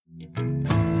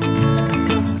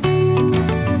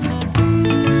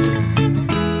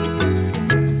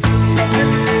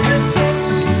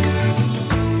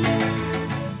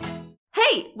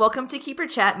Welcome to Keeper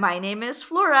Chat. My name is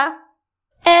Flora.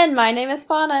 And my name is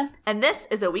Fauna. And this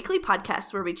is a weekly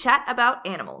podcast where we chat about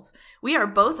animals. We are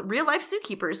both real-life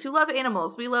zookeepers who love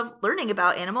animals. We love learning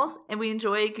about animals, and we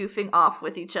enjoy goofing off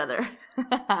with each other.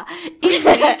 Each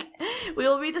week, we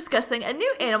will be discussing a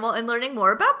new animal and learning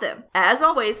more about them. As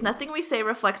always, nothing we say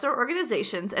reflects our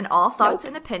organizations, and all thoughts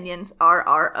and opinions are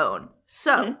our own.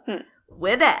 So,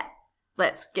 with that,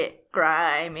 let's get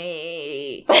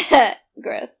grimy.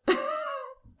 Gross.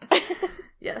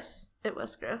 Yes, it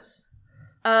was gross.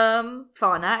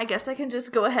 Fauna, I guess I can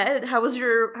just go ahead. How was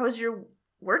your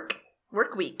work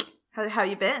week? How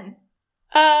you been?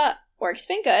 Work's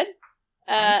been good.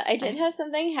 Nice, I did nice. have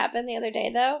something happen the other day,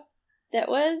 though, that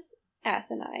was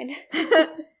asinine.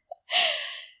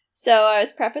 So I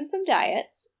was prepping some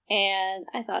diets, and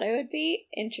I thought it would be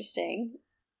interesting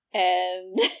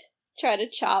and try to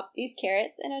chop these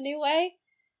carrots in a new way.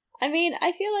 I mean,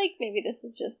 I feel like maybe this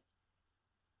is just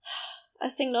a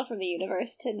signal from the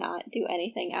universe to not do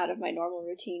anything out of my normal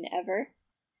routine ever.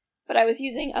 But I was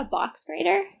using a box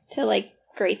grater to,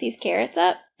 grate these carrots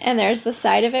up. And there's the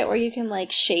side of it where you can,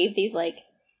 shave these,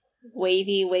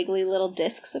 wavy, wiggly little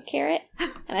discs of carrot.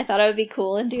 And I thought it would be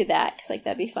cool and do that, because,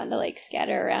 that'd be fun to,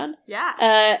 scatter around.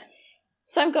 Yeah.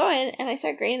 So I'm going, and I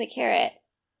start grating the carrot.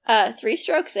 3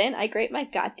 strokes in, I grate my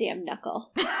goddamn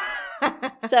knuckle.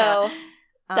 So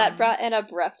that brought an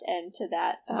abrupt end to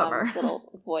that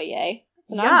little voyeur.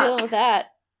 So now I'm dealing with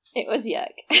that. It was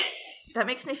yuck. That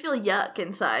makes me feel yuck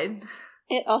inside.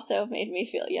 It also made me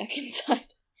feel yuck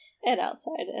inside and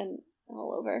outside and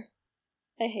all over.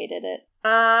 I hated it.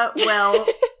 Well,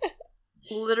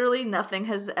 literally nothing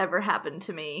has ever happened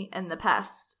to me in the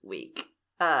past week.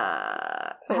 Cool.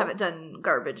 I haven't done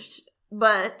garbage,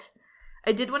 but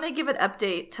I did want to give an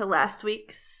update to last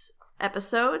week's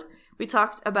episode. We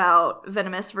talked about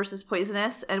venomous versus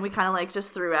poisonous, and we kind of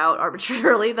just threw out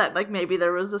arbitrarily that maybe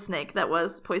there was a snake that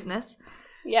was poisonous.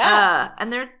 Yeah.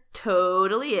 And there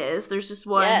totally is. There's just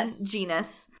one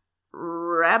genus,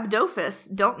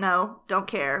 Rhabdophis. Don't know, don't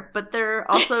care. But they're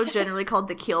also generally called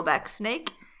the keelback snake,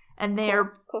 and they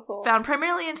are found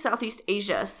primarily in Southeast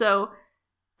Asia. So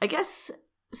I guess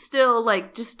still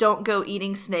just don't go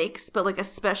eating snakes, but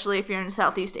especially if you're in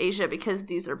Southeast Asia, because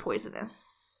these are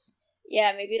poisonous.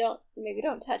 Yeah, maybe don't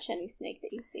touch any snake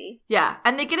that you see. Yeah,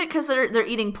 and they get it because they're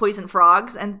eating poison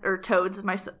frogs or toads.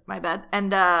 My bad,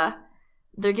 and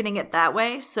they're getting it that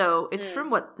way. So it's from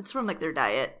their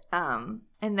diet.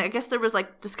 And I guess there was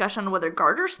discussion on whether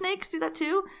garter snakes do that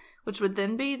too, which would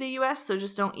then be the U.S. So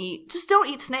just don't eat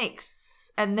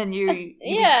snakes, and then you be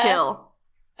chill.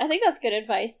 I think that's good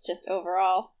advice, just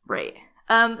overall. Right.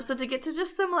 So to get to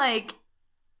just some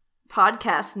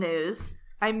podcast news.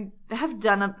 I've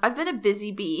been a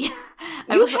busy bee.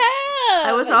 I was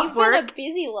off work. Been a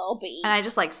busy little bee. And I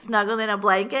just snuggled in a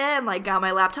blanket and got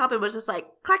my laptop and was just clack,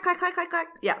 clack, clack, clack, clack.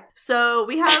 Yeah. So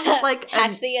we have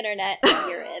hacked the internet.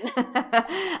 You're in.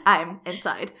 I'm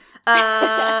inside.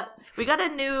 We got a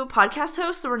new podcast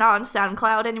host, so we're not on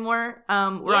SoundCloud anymore.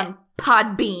 We're on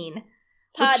Podbean.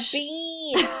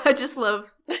 Podbean. I just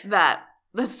love that.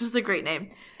 That's just a great name.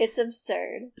 It's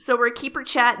absurd. So we're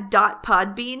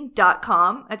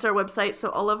keeperchat.podbean.com. That's our website. So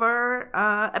all of our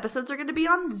episodes are going to be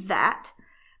on that.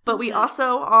 But we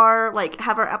also are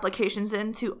have our applications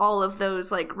into all of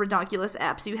those redonkulous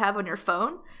apps you have on your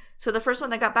phone. So the first one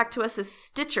that got back to us is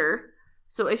Stitcher.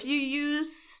 So if you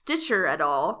use Stitcher at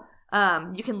all,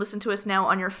 you can listen to us now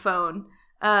on your phone.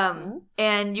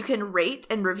 And you can rate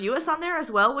and review us on there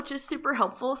as well, which is super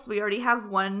helpful. So we already have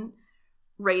one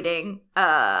rating.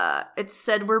 It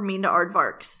said we're mean to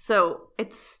aardvarks, so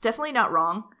it's definitely not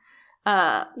wrong.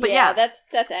 But yeah,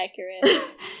 that's accurate.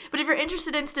 But if you're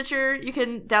interested in Stitcher, you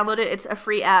can download it. It's a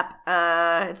free app.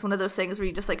 It's one of those things where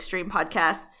you just stream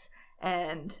podcasts,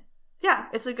 and yeah,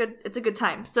 it's a good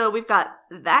time. So we've got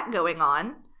that going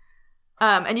on.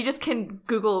 And you just can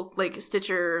Google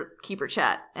Stitcher Keeper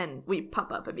Chat, and we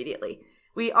pop up immediately.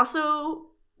 We also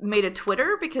made a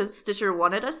Twitter because Stitcher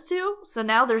wanted us to, so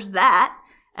now there's that.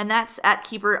 And that's at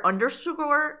Keeper_.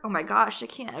 Oh my gosh, I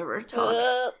can't ever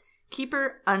talk.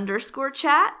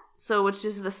 Keeper_chat. So which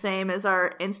is the same as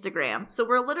our Instagram. So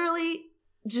we're literally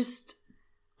just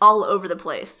all over the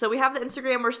place. So we have the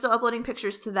Instagram. We're still uploading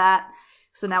pictures to that.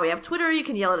 So now we have Twitter. You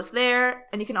can yell at us there.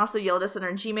 And you can also yell at us on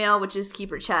our Gmail, which is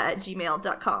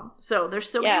keeperchat@gmail.com. So there's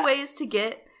so many ways to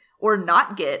get or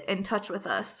not get in touch with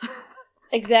us.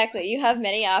 Exactly. You have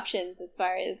many options as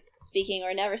far as speaking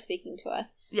or never speaking to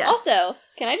us. Yes. Also,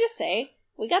 can I just say,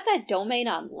 we got that domain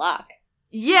on lock.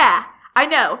 Yeah, I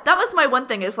know. That was my one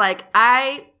thing is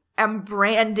I am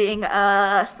branding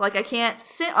us. I can't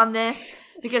sit on this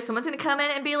because someone's going to come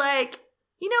in and be like,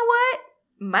 you know what?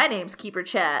 my name's Keeper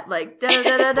Chat, like,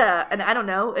 da-da-da-da-da. And I don't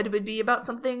know, it would be about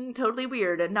something totally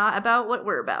weird and not about what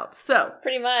we're about. So.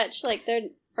 Pretty much. Like, their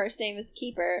first name is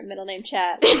Keeper, middle name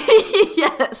Chat.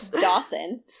 Yes.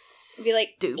 Dawson. It'd be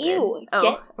like, Stupid. ew,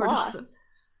 get lost.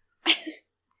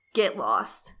 Get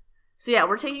lost. So yeah,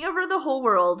 we're taking over the whole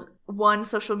world, one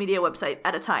social media website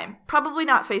at a time. Probably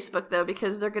not Facebook, though,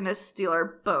 because they're going to steal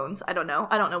our bones. I don't know.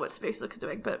 I don't know what Facebook's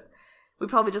doing, but we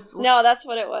probably just... No, that's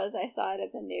what it was. I saw it in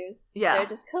the news. Yeah. They're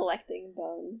just collecting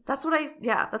bones. That's what I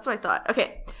thought.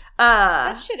 Okay.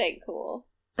 That shit ain't cool.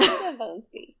 Where them bones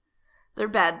be? They're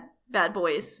bad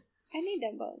boys. I need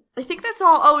them bones. I think that's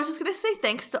all. Oh, I was just going to say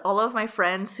thanks to all of my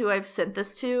friends who I've sent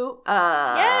this to.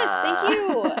 Yes, thank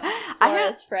you.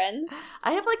 Flora's friends.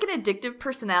 I have like an addictive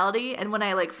personality, and when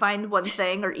I like find one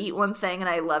thing or eat one thing and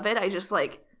I love it, I just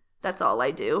like, that's all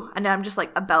I do. And I'm just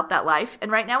like about that life.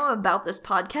 And right now I'm about this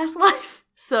podcast life.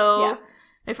 So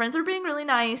my friends are being really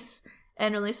nice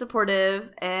and really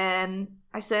supportive. And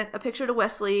I sent a picture to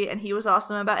Wesley, and he was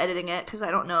awesome about editing it because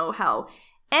I don't know how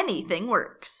anything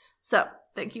works. So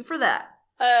thank you for that.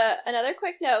 Another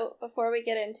quick note before we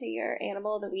get into your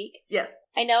animal of the week. Yes.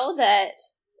 I know that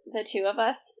the two of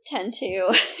us tend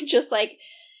to just like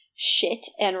shit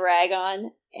and rag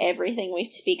on everything we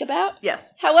speak about.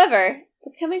 Yes. However,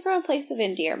 that's coming from a place of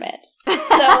endearment. So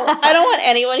I don't want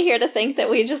anyone here to think that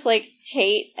we just like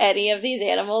hate any of these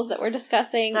animals that we're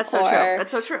discussing. That's so true.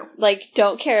 That's so true. Like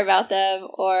don't care about them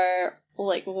or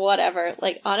like whatever.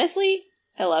 Like honestly,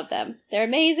 I love them. They're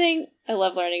amazing. I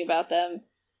love learning about them.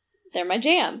 They're my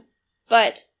jam.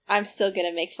 But I'm still going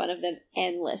to make fun of them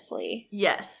endlessly.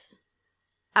 Yes.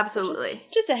 Absolutely.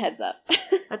 Just a heads up.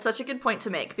 That's such a good point to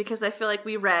make, because I feel like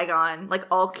we rag on, like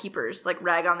all keepers, like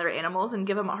rag on their animals and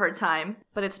give them a hard time,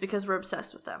 but it's because we're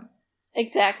obsessed with them.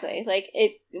 Exactly. Like,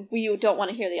 we don't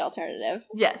want to hear the alternative.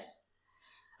 Yes.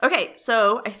 Okay,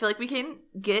 so I feel like we can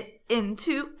get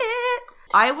into it.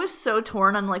 I was so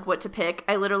torn on, like, what to pick.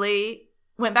 I literally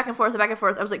went back and forth.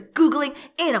 I was, like, Googling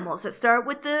animals that start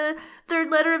with the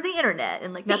third letter of the internet,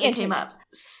 and, like, nothing came up.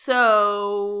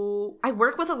 So I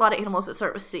work with a lot of animals that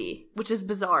start with C, which is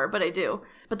bizarre, but I do.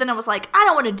 But then I was like, I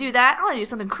don't want to do that. I want to do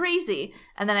something crazy.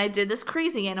 And then I did this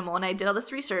crazy animal, and I did all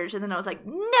this research, and then I was like,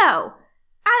 no,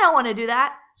 I don't want to do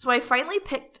that. So I finally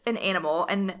picked an animal,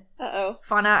 and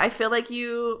Fauna, I feel like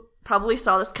you probably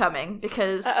saw this coming,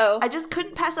 because I just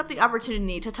couldn't pass up the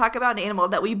opportunity to talk about an animal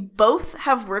that we both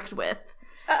have worked with.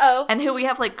 And who we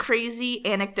have, like, crazy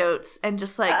anecdotes and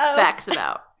just, like, facts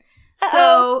about.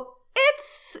 So,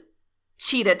 it's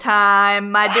cheetah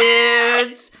time, my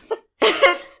dudes.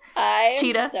 It's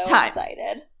cheetah time. I'm so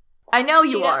excited. I know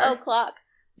you are. Cheetah o'clock.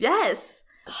 Yes.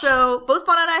 So, both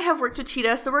Fauna and I have worked with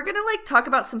cheetah, so we're gonna, like, talk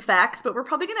about some facts, but we're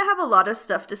probably gonna have a lot of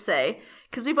stuff to say,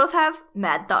 because we both have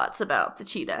mad thoughts about the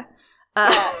cheetah.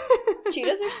 Yeah.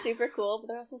 Cheetahs are super cool, but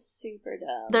they're also super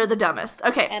dumb. They're the dumbest.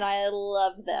 Okay. And I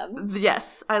love them.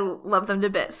 Yes, I love them to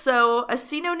bits. So,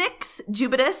 Acinonyx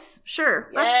jubatus. Sure,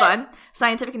 that's fun.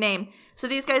 Scientific name. So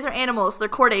these guys are animals. They're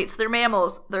chordates. They're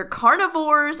mammals. They're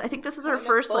carnivores. I think this is our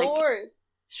first, like,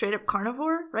 straight up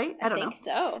carnivore, right? I don't know. I think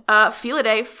so.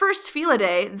 Felidae. First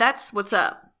Felidae. That's what's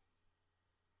up.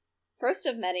 First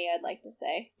of many, I'd like to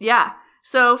say. Yeah.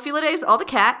 So Felidae is all the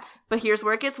cats, but here's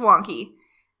where it gets wonky.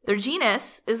 Their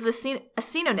genus is the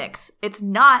Acinonyx. It's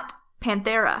not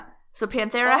Panthera. So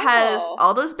Panthera has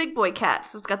all those big boy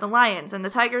cats. It's got the lions and the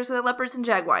tigers and the leopards and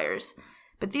jaguars.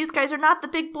 But these guys are not the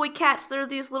big boy cats. They're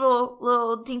these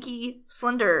little dinky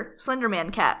slender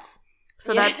man cats.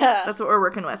 So that's what we're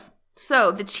working with.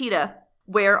 So the cheetah,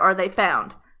 where are they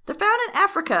found? They're found in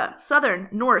Africa, southern,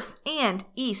 north, and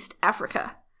east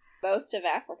Africa. Most of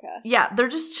Africa. Yeah, they're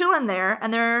just chilling there,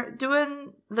 and they're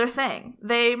doing their thing.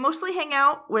 They mostly hang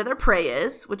out where their prey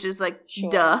is, which is, like,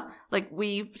 duh. Like,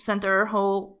 we center our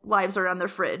whole lives around their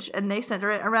fridge, and they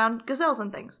center it around gazelles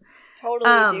and things.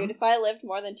 Totally, dude. If I lived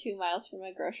more than 2 miles from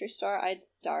a grocery store, I'd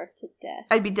starve to death.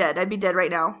 I'd be dead right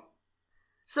now.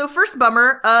 So, first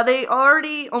bummer, they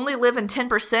already only live in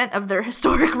 10% of their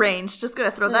historic range. Just gonna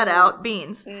throw that out.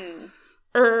 Beans.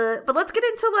 But let's get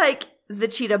into, like, the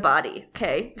cheetah body,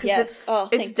 okay? Yes.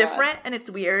 It's different and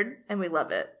it's weird, and we love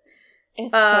it.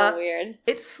 It's so weird.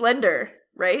 It's slender,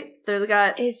 right?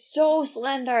 It's so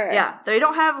slender. Yeah, they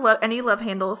don't have any love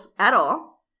handles at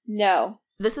all. No.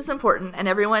 This is important, and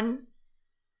everyone,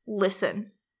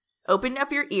 listen. Open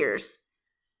up your ears.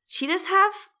 Cheetahs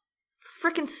have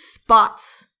freaking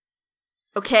spots,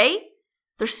 okay?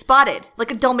 They're spotted,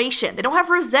 like a Dalmatian. They don't have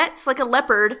rosettes like a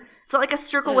leopard. It's not like a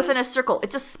circle within a circle.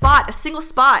 It's a spot, a single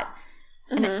spot.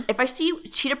 And if I see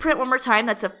cheetah print one more time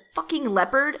that's a fucking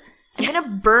leopard, I'm gonna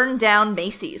burn down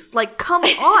Macy's. Like, come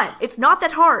on. It's not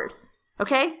that hard.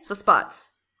 Okay? So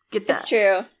spots. Get that. It's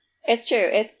true. It's true.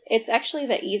 It's actually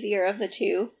the easier of the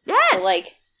two. Yes. To,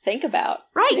 like, think about.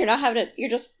 Right. You're not having to, you're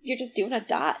just doing a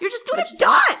dot. You're just doing a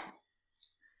dot.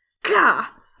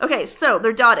 Gah. Okay, so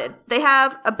they're dotted. They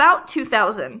have about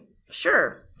 2,000.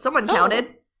 Sure. Someone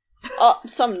counted. Oh,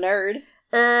 some nerd.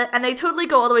 And they totally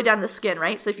go all the way down to the skin,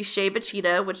 right? So if you shave a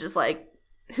cheetah, which is like,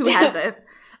 who hasn't?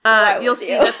 You'll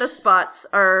see that the spots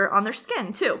are on their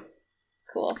skin too.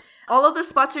 Cool. All of the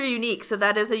spots are unique, so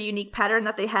that is a unique pattern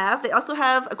that they have. They also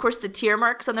have, of course, the tear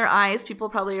marks on their eyes. People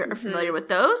probably are familiar with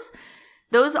those.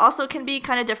 Those also can be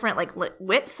kind of different, like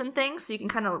widths and things, so you can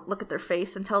kind of look at their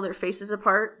face and tell their faces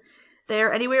apart.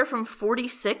 They're anywhere from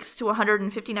 46 to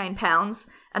 159 pounds,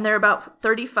 and they're about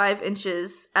 35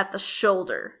 inches at the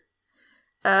shoulder.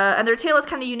 And their tail is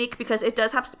kind of unique because it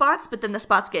does have spots, but then the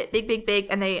spots get big, big, big,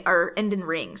 and they are end in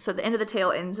rings. So the end of the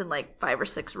tail ends in like 5 or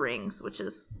 6 rings, which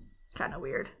is kind of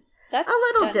weird. That's a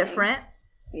little stunning. different.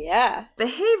 Yeah.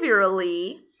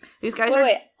 Behaviorally, these guys are...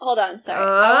 Wait, hold on, sorry.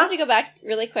 I wanted to go back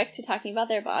really quick to talking about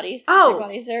their bodies. Oh. Their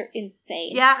bodies are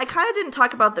insane. Yeah, I kind of didn't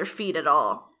talk about their feet at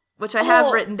all, which I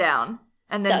have written down,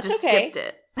 and then just skipped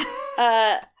it.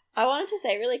 I wanted to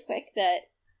say really quick that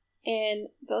in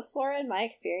both Flora and my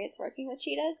experience working with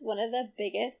cheetahs, one of the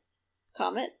biggest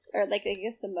comments, or like I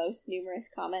guess the most numerous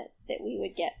comment that we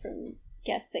would get from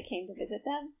guests that came to visit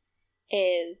them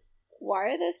is, why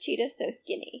are those cheetahs so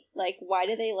skinny? Like, why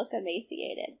do they look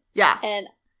emaciated? Yeah. And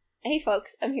hey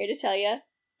folks, I'm here to tell you,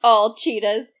 all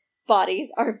cheetahs'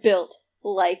 bodies are built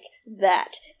like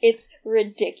that. It's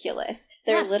ridiculous.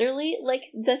 They're literally like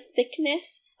the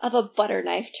thickness of a butter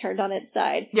knife turned on its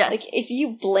side. Yes. Like, if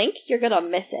you blink, you're gonna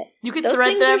miss it. You can Those thread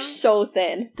things them are so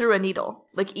thin. through a needle,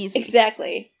 like easy.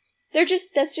 Exactly.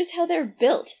 That's just how they're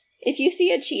built. If you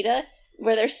see a cheetah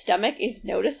where their stomach is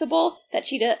noticeable, that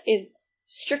cheetah is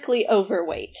strictly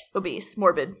overweight. Obese,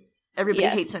 morbid. Everybody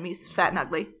hates him. He's fat and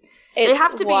ugly. It's they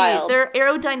have to wild. be. They're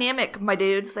aerodynamic, my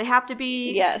dudes. They have to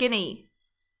be skinny.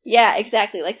 Yeah,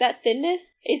 exactly. Like, that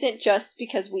thinness isn't just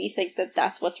because we think that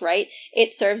that's what's right.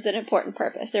 It serves an important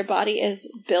purpose. Their body is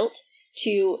built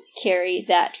to carry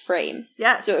that frame.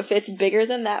 Yes. So if it's bigger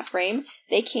than that frame,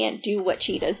 they can't do what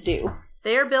cheetahs do.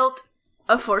 They are built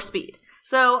for speed.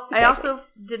 So I also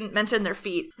didn't mention their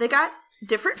feet. They got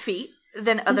different feet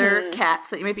than other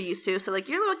cats that you might be used to. So, like,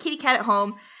 your little kitty cat at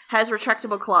home has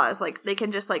retractable claws. Like, they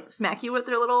can just, like, smack you with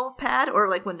their little pad, or,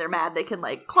 like, when they're mad, they can,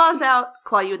 like, claws out,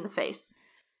 claw you in the face.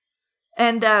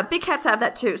 And big cats have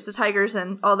that, too, so tigers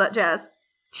and all that jazz.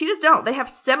 Cheetahs don't. They have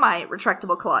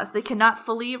semi-retractable claws. They cannot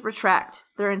fully retract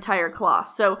their entire claw.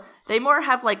 So they more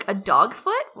have, like, a dog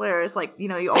foot, whereas, like, you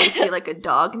know, you always see, like, a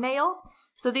dog nail.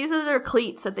 So these are their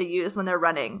cleats that they use when they're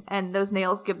running, and those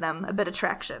nails give them a bit of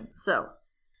traction. So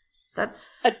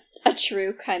that's... A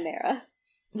true chimera.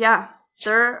 Yeah.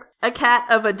 They're a cat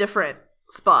of a different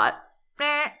spot.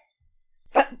 A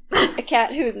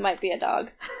cat who might be a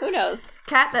dog. Who knows?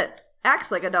 Cat that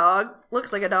acts like a dog,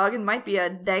 looks like a dog, and might be a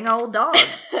dang old dog.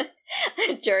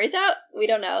 Jury's out. We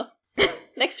don't know.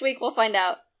 Next week we'll find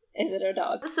out. Is it a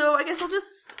dog? So I guess I'll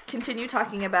just continue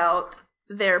talking about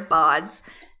their bods,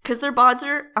 because their bods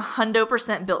are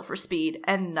 100% built for speed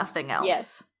and nothing else.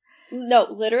 Yes. No,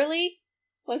 literally,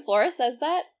 when Flora says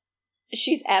that,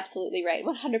 she's absolutely right.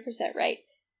 100% right.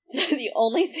 The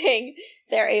only thing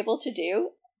they're able to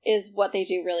do is what they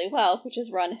do really well, which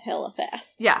is run hella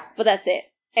fast. Yeah. But that's it.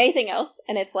 Anything else,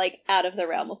 and it's, like, out of the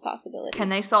realm of possibility. Can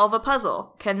they solve a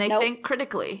puzzle? Can they think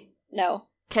critically? No.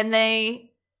 Can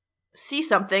they see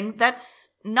something that's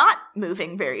not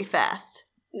moving very fast?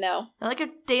 No. They're like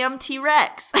a damn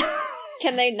T-Rex.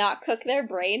 Can they not cook their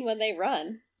brain when they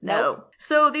run? No. Nope.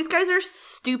 So these guys are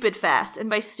stupid fast. And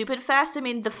by stupid fast, I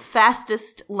mean the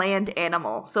fastest land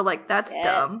animal. So, like, that's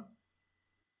dumb.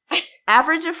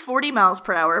 Average of 40 miles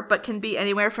per hour, but can be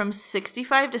anywhere from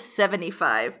 65 to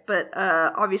 75. But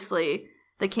obviously,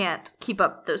 they can't keep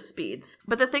up those speeds.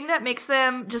 But the thing that makes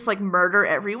them just, like, murder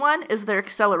everyone is their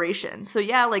acceleration. So,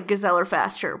 yeah, like, gazelle are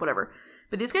fast, sure, whatever.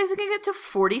 But these guys can get to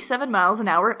 47 miles an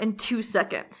hour in 2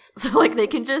 seconds. So, like, they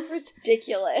can just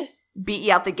ridiculous beat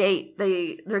you out the gate.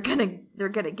 They're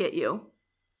gonna get you.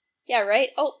 Yeah, right?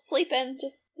 Oh, sleeping,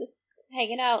 just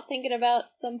hanging out, thinking about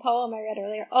some poem I read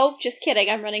earlier. Oh, just kidding,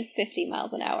 I'm running 50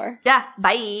 miles an hour. Yeah,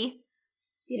 bye.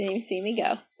 You didn't even see me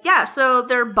go. Yeah, so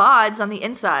their bods on the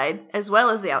inside, as well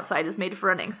as the outside, is made for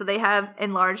running. So they have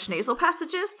enlarged nasal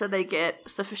passages, so they get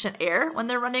sufficient air when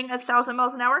they're running 1,000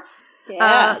 miles an hour.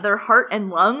 Yeah. Their heart and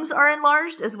lungs are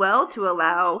enlarged as well to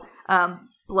allow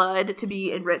blood to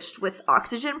be enriched with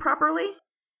oxygen properly.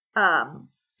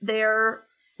 Their,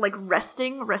 like,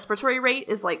 resting respiratory rate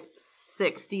is, like,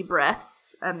 60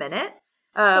 breaths a minute.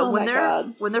 Oh when my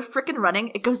God. when they're freaking running,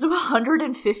 it goes to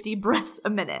 150 breaths a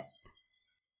minute,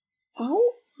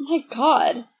 Oh my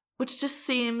God. which just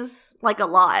seems like a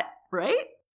lot, right?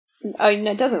 I mean,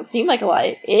 it doesn't seem like a lot.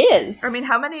 It is. I mean,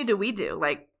 how many do we do?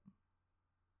 Like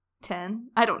 10?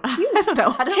 I don't know. I don't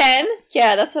know. 10?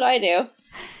 Yeah, that's what I do.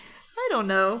 I don't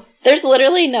know. There's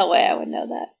literally no way I would know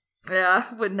that.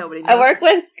 Yeah, when nobody knows. I work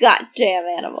with goddamn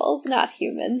animals, not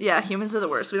humans. Yeah, humans are the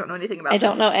worst. We don't know anything about them. I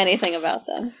don't know anything about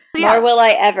them. Yeah. Nor will I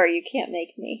ever. You can't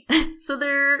make me. So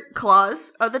their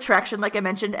claws are the traction, like I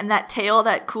mentioned, and that tail,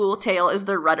 that cool tail, is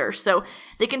their rudder. So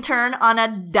they can turn on a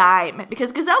dime,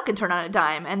 because gazelle can turn on a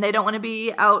dime, and they don't want to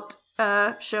be out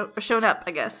shown up,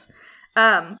 I guess.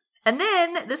 And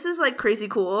then, this is like crazy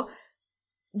cool,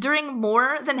 during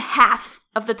more than half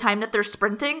of the time that they're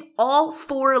sprinting, all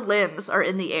 4 limbs are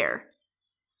in the air.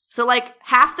 So like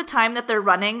half the time that they're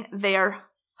running, they are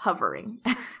hovering.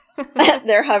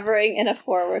 They're hovering in a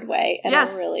forward way at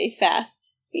Yes. a really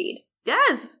fast speed.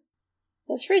 Yes!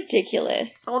 That's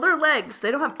ridiculous. All their legs.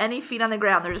 They don't have any feet on the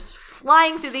ground. They're just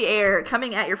flying through the air,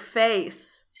 coming at your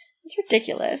face. It's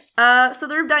ridiculous. So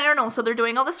they're diurnal. So they're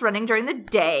doing all this running during the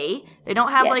day. They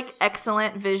don't have like Yes.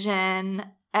 excellent vision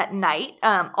at night.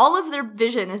 All of their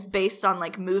vision is based on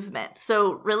like movement.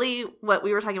 So really what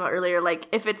we were talking about earlier, like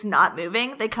if it's not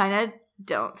moving, they kind of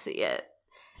don't see it.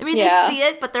 I mean, Yeah. they see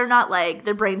it, but they're not like,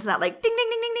 their brain's not like ding, ding,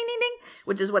 ding, ding, ding, ding, ding,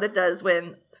 which is what it does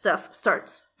when stuff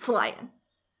starts flying.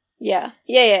 Yeah.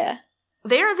 Yeah.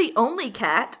 They are the only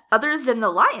cat, other than the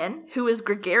lion, who is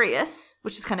gregarious,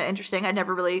 which is kind of interesting. I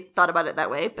never really thought about it that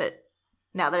way, but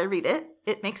now that I read it,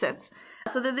 it makes sense.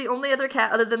 So they're the only other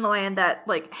cat, other than the lion, that,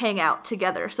 like, hang out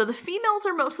together. So the females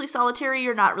are mostly solitary.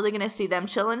 You're not really going to see them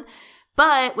chilling.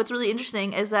 But what's really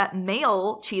interesting is that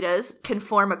male cheetahs can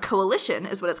form a coalition,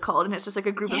 is what it's called, and it's just like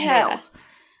a group of Yeah. males.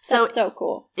 So That's so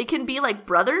cool. it can be like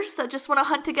brothers that just want to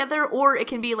hunt together, or it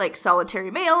can be like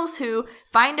solitary males who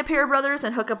find a pair of brothers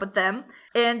and hook up with them.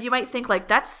 And you might think like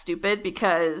that's stupid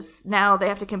because now they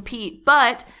have to compete,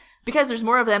 but because there's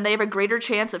more of them, they have a greater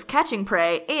chance of catching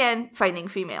prey and finding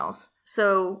females.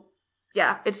 So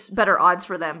yeah, it's better odds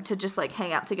for them to just like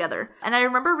hang out together. And I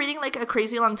remember reading like a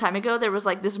crazy long time ago, there was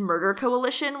like this murder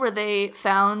coalition where they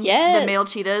found the male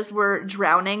cheetahs were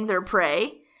drowning their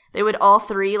prey. They would all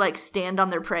 3 like stand on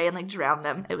their prey and like drown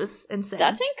them. It was insane.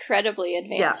 That's incredibly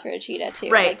advanced for a cheetah too.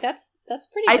 Right. Like that's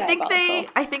pretty.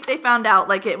 I think they found out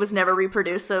like it was never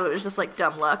reproduced, so it was just like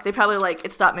dumb luck. They probably like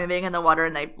it stopped moving in the water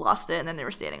and they lost it, and then they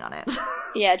were standing on it.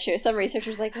 Yeah, true. Some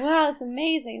researchers like, wow, that's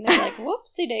amazing. They're like,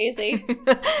 whoopsie daisy.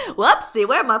 Whoopsie,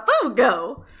 where'd my food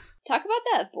go? Talk about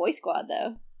that boy squad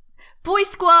though. Boy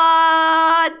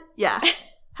Squad! Yeah.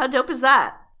 How dope is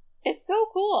that? It's so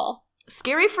cool.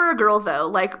 Scary for a girl, though.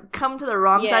 Like, come to the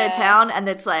wrong side of Yeah. town, and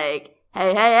it's like,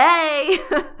 hey, hey, hey!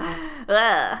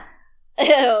 Ugh.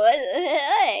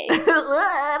 Hey.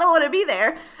 I don't want to be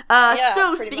there. Yeah,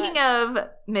 So, pretty speaking much. of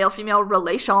male-female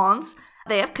relations,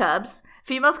 they have cubs.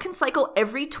 Females can cycle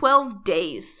every 12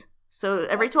 days. So,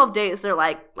 every 12 days, they're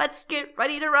like, let's get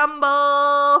ready to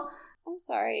rumble! I'm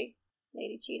sorry,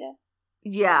 Lady Cheetah.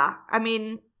 Yeah, I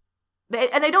mean...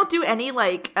 They don't do any,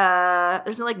 like,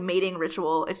 there's no, like, mating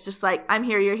ritual. It's just like, I'm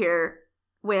here, you're here.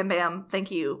 Wham, bam, thank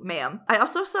you, ma'am. I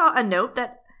also saw a note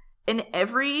that in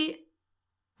every...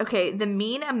 Okay, the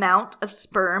mean amount of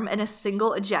sperm in a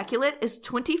single ejaculate is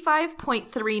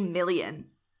 25.3 million.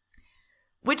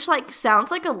 Which, like,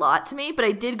 sounds like a lot to me, but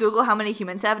I did Google how many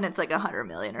humans have, and it's like 100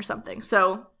 million or something.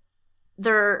 So,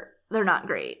 they're not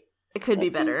great. It could be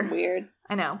better. Seems weird.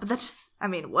 I know, but that's just, I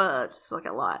mean, what? It's just like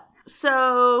a lot.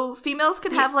 So, females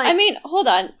could have like... I mean, hold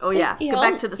on. Oh yeah, You go know,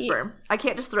 back to the sperm. I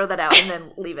can't just throw that out and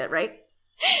then leave it, right?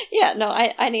 Yeah, no,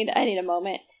 I need a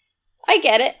moment. I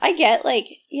get it. I get, like,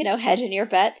 you know, hedging your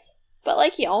bets. But,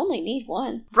 like, you only need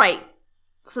one. Right.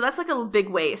 So that's like a big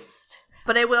waste.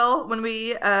 But I will, when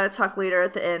we talk later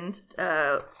at the end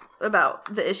about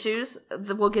the issues,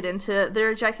 we'll get into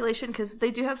their ejaculation, because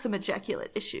they do have some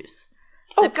ejaculate issues.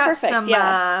 Oh, They've got perfect, some,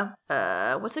 yeah.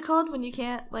 what's it called when you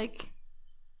can't, like,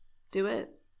 do it?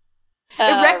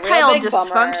 Real Erectile big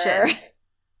dysfunction. bummer.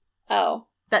 Oh.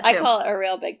 That too. I call it a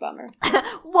real big bummer.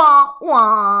 Wah,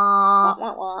 wah. Wah,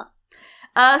 wah,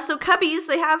 wah. So cubbies,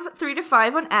 they have 3 to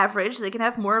 5 on average. They can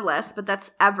have more or less, but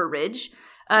that's average.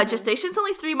 Gestation's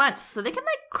only 3 months, so they can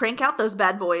like crank out those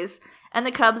bad boys. And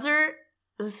the cubs are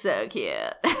so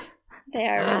cute. They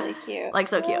are really cute. Like,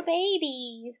 so cute. Little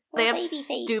babies. They have Little baby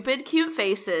face. stupid cute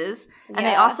faces, and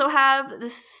they Yeah. also have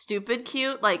this stupid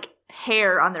cute like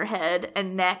hair on their head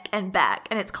and neck and back,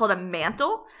 and it's called a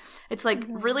mantle. It's like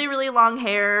really, really long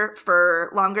hair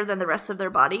for longer than the rest of their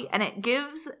body, and it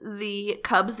gives the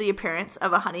cubs the appearance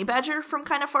of a honey badger from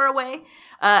kind of far away,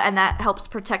 and that helps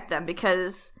protect them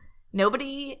because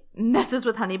nobody messes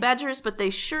with honey badgers, but they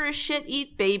sure as shit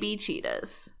eat baby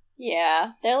cheetahs.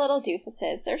 Yeah, they're little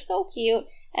doofuses. They're so cute,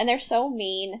 and they're so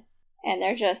mean, and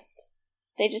you just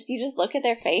look at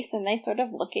their face, and they sort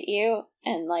of look at you,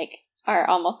 and, like, are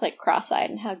almost, like, cross-eyed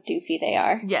and how doofy they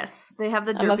are. Yes, they have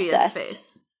the derpiest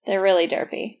face. They're really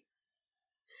derpy.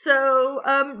 So,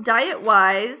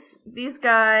 diet-wise, these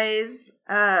guys,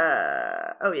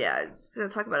 oh yeah, I was gonna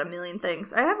talk about a million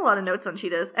things. I have a lot of notes on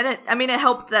cheetahs, and it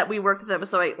helped that we worked with them,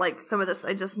 so some of this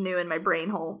I just knew in my brain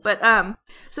hole. But,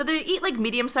 so they eat, like,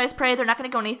 medium-sized prey. They're not gonna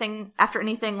go after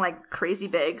anything, like, crazy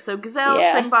big. So, gazelle,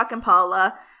 springbok,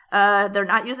 impala, they're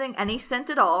not using any scent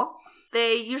at all.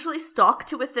 They usually stalk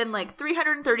to within, like,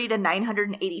 330 to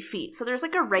 980 feet. So there's,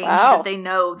 like, a range that they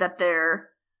know that they're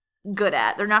good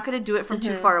at. They're not going to do it from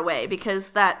too far away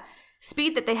because that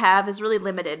speed that they have is really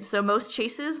limited. So most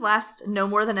chases last no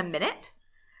more than a minute.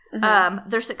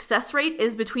 Their success rate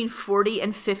is between 40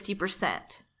 and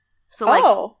 50%. So,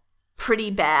 like,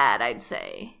 pretty bad, I'd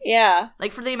say. Yeah.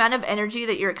 Like, for the amount of energy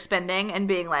that you're expending and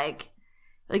being, like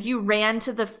you ran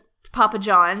to the Papa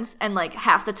John's and, like,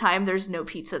 half the time there's no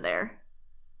pizza there.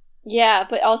 Yeah,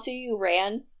 but also you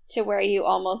ran to where you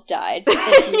almost died.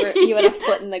 Like you had a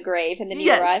foot in the grave, and then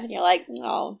you arrive and you're like,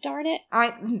 oh, darn it.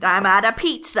 I'm out of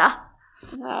pizza.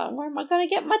 Oh, where am I going to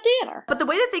get my dinner? But the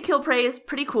way that they kill prey is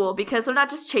pretty cool because they're not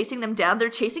just chasing them down, they're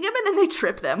chasing them and then they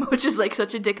trip them, which is, like,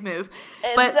 such a dick move.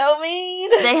 It's so mean.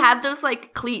 They have those,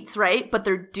 like, cleats, right? But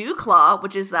their dew claw,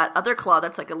 which is that other claw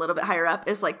that's, like, a little bit higher up,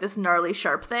 is, like, this gnarly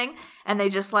sharp thing. And they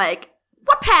just, like,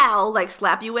 wha-pow, like,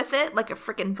 slap you with it, like a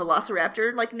freaking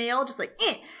velociraptor, like, nail, just like,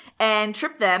 and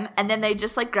trip them, and then they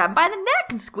just, like, grab them by the neck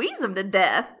and squeeze them to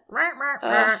death.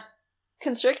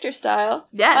 Constrictor style.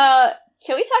 Yes.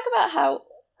 Can we talk about how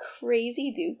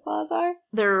crazy dew claws are?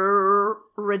 They're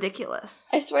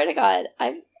ridiculous. I swear to God,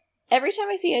 every time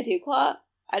I see a dew claw,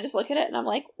 I just look at it and I'm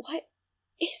like, what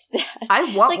is that?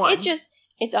 I want one.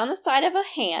 It's on the side of a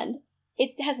hand.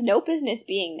 It has no business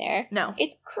being there. No.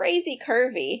 It's crazy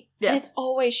curvy. Yes. And it's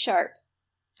always sharp.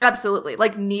 Absolutely.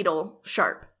 Like needle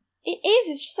sharp. It is.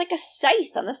 It's just like a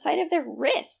scythe on the side of their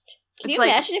wrist. Can you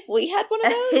imagine if we had one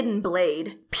of those? A hidden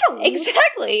blade. Pew!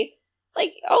 Exactly.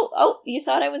 Like, oh, you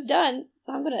thought I was done.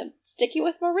 I'm going to stick you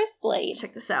with my wrist blade.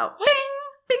 Check this out. What? Bing!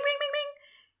 Bing, bing, bing, bing.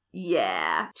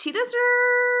 Yeah. Cheetahs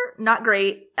are not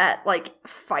great at, like,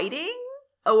 fighting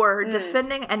or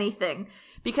defending anything.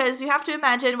 Because you have to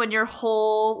imagine when your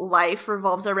whole life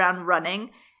revolves around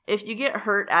running, if you get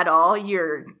hurt at all,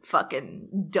 you're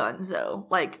fucking donezo.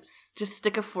 Like, just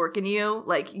stick a fork in you.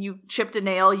 Like, you chipped a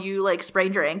nail, you, like,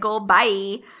 sprained your ankle.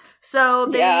 Bye. So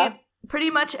they pretty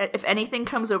much, if anything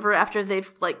comes over after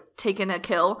they've, like, taken a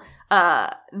kill,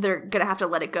 they're gonna have to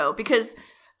let it go. Because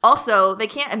also, they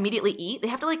can't immediately eat. They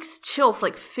have to, like, chill for,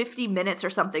 like, 50 minutes or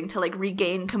something to, like,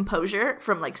 regain composure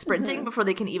from, like, sprinting before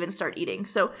they can even start eating.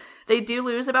 So they do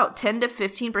lose about 10 to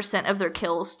 15% of their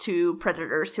kills to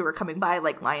predators who are coming by,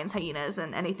 like lions, hyenas,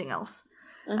 and anything else.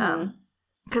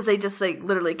 Because they just, like,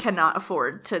 literally cannot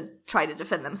afford to try to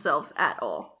defend themselves at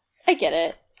all. I get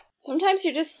it. Sometimes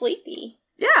you're just sleepy.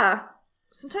 Yeah.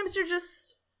 Sometimes you're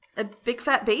just a big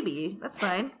fat baby. That's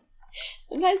fine.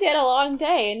 Sometimes you had a long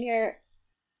day and you're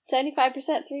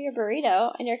 75% through your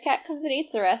burrito, and your cat comes and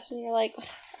eats the rest, and you're like,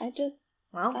 I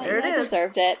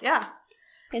deserved it. Yeah.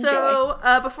 Enjoy.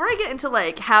 So, before I get into,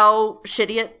 like, how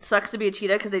shitty it sucks to be a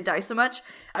cheetah because they die so much,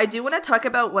 I do want to talk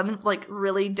about one, like,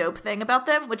 really dope thing about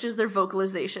them, which is their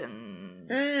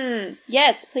vocalizations.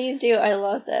 Yes, please do. I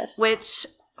love this. Which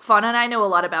Fauna and I know a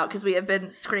lot about because we have been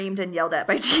screamed and yelled at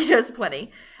by cheetahs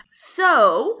plenty.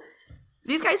 So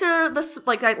these guys are,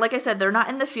 like I said, they're not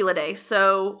in the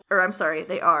Felidae,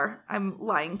 they are. I'm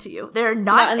lying to you. They're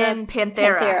not in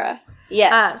Panthera.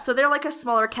 Yes. So they're like a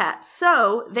smaller cat.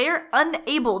 So they're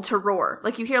unable to roar.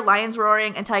 Like, you hear lions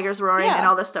roaring and tigers roaring and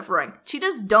all this stuff roaring.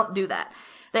 Cheetahs don't do that.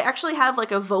 They actually have,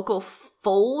 like, a vocal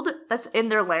fold that's in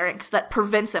their larynx that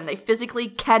prevents them. They physically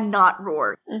cannot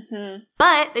roar.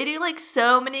 But they do, like,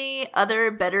 so many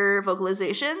other better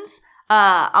vocalizations.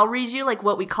 I'll read you, like,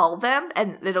 what we call them,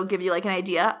 and it'll give you, like, an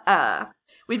idea.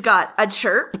 We've got a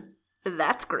chirp.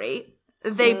 That's great.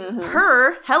 They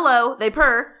purr. Hello. They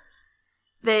purr.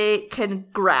 They can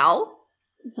growl.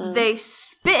 They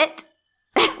spit.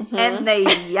 And they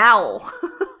yowl.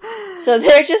 So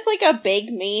they're just like a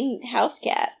big, mean house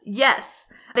cat. Yes.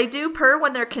 They do purr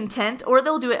when they're content, or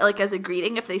they'll do it like as a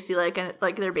greeting if they see like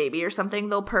their baby or something,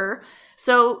 they'll purr.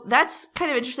 So that's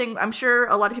kind of interesting. I'm sure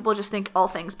a lot of people just think all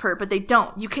things purr, but they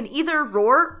don't. You can either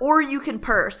roar or you can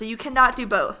purr, so you cannot do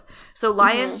both. So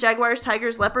lions, jaguars,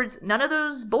 tigers, leopards, none of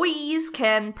those boys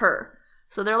can purr.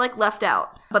 So they're like left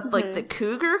out. But like the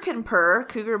cougar can purr,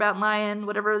 cougar, mountain lion,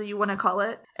 whatever you want to call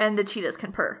it, and the cheetahs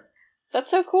can purr.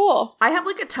 That's so cool. I have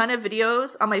like a ton of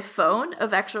videos on my phone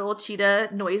of actual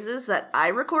cheetah noises that I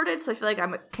recorded, so I feel like I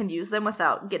can use them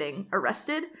without getting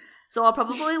arrested. So I'll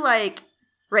probably like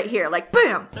right here, like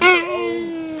bam.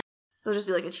 It'll just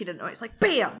be like a cheetah noise, like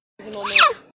bam,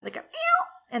 like a meow,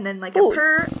 and then like a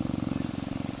purr,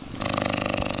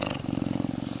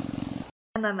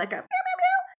 and then like a meow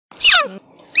meow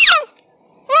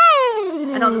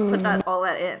meow. And I'll just put all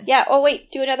that in. Yeah. Oh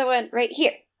wait, do another one right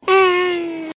here.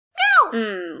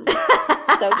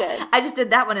 So good. I just did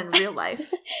that one in real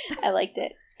life. I liked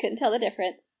it. Couldn't tell the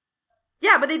difference.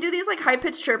 Yeah, but they do these like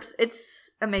high-pitched chirps.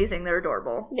 It's amazing. They're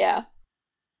adorable. Yeah.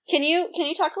 Can you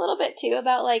talk a little bit too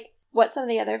about like what some of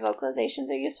the other vocalizations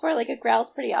are used for? Like a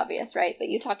growl's pretty obvious, right? But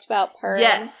you talked about purring.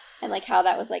 Yes. And like how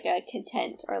that was like a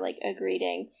content or like a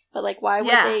greeting. But like why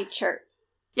would they chirp?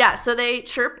 Yeah, so they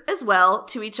chirp as well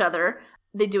to each other.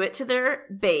 They do it to their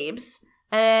babes.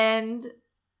 And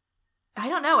I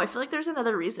don't know. I feel like there's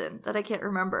another reason that I can't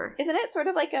remember. Isn't it sort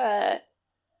of like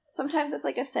sometimes it's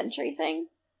like a sensory thing?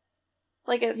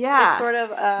 Like it's sort of,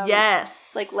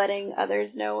 yes. Like letting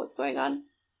others know what's going on?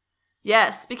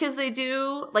 Yes, because they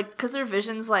do, like, because their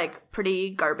vision's like pretty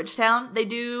garbage town, they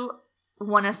do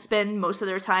want to spend most of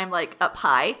their time like up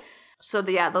high. So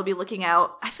they'll be looking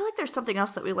out. I feel like there's something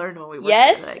else that we learned when we were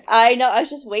Yes, I know. I was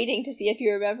just waiting to see if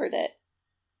you remembered it.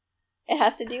 It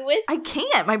has to do with... I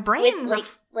can't. My brain's...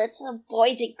 With some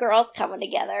boys and girls coming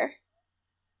together.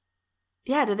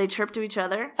 Yeah, do they chirp to each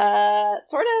other?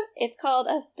 Sort of. It's called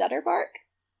a stutter bark.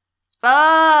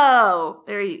 Oh!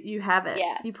 There you have it.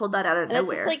 Yeah. You pulled that out of nowhere.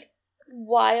 It's this, like,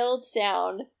 wild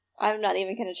sound. I'm not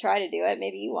even going to try to do it.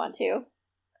 Maybe you want to.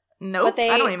 Nope,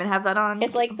 I don't even have that on.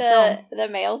 It's like the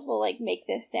males will, like, make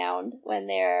this sound when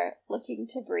they're looking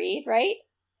to breed, right?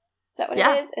 Is that what it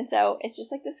is? And so it's just,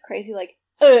 like, this crazy, like,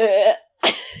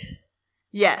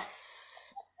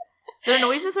 Yes. Their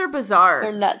noises are bizarre.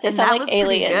 They're nuts. They sound like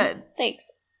aliens.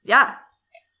 Thanks. Yeah.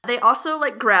 They also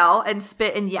like growl and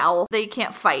spit and yowl. They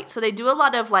can't fight. So they do a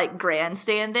lot of like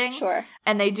grandstanding. Sure.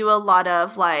 And they do a lot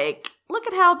of like, look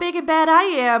at how big and bad I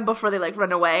am before they like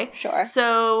run away. Sure.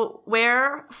 So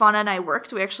where Fauna and I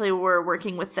worked, we actually were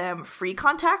working with them free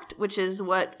contact, which is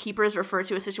what keepers refer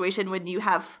to a situation when you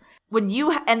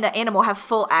and the animal have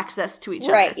full access to each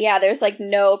other. Right. Yeah. There's like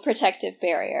no protective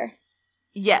barrier.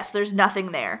 Yes, there's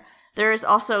nothing there. There is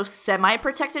also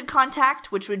semi-protected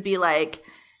contact, which would be like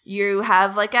you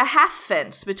have like a half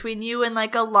fence between you and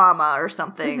like a llama or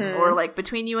something, or like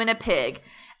between you and a pig,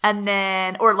 and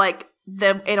then, or like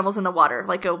the animals in the water,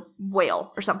 like a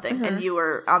whale or something, and you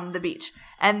are on the beach.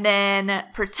 And then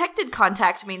protected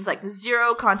contact means like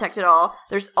zero contact at all.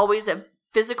 There's always a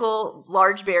physical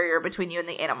large barrier between you and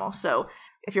the animal. So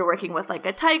if you're working with like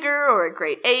a tiger or a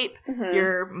great ape,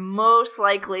 you're most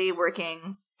likely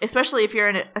working, especially if you're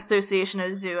in an association,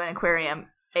 a zoo, an aquarium,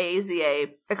 AZA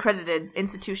accredited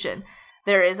institution,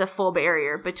 there is a full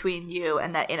barrier between you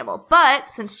and that animal. But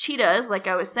since cheetahs, like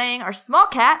I was saying, are small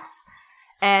cats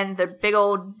and they're big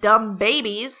old dumb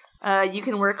babies, you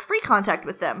can work free contact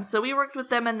with them. So we worked with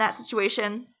them in that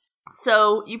situation.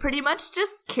 So you pretty much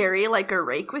just carry like a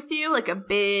rake with you, like a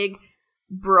big,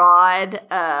 broad,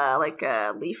 like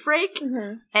a leaf rake.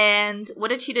 And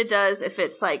what a cheetah does if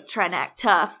it's like trying to act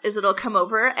tough is it'll come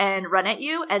over and run at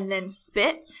you and then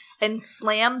spit and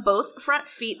slam both front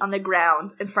feet on the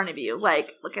ground in front of you.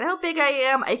 Like, look at how big I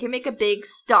am. I can make a big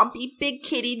stompy big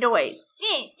kitty noise.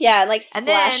 Yeah, and like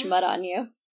splash mud on you.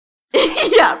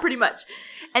 Yeah, pretty much.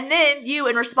 And then you,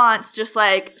 in response, just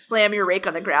like slam your rake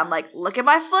on the ground, like, look at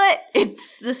my foot.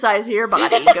 It's the size of your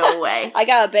body. Go away. I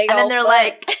got a big old And then they're foot.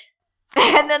 like,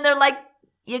 and then they're like,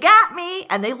 you got me.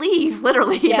 And they leave,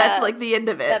 literally. Yeah, that's like the end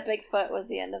of it. That big foot was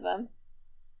the end of them.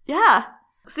 Yeah.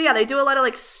 So yeah, they do a lot of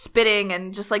like spitting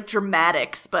and just like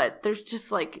dramatics, but there's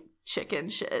just like chicken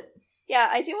shit. Yeah,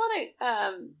 I do want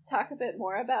to talk a bit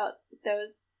more about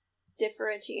those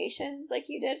differentiations like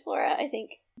you did, Flora. I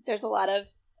think there's a lot of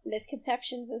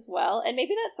misconceptions as well. And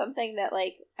maybe that's something that,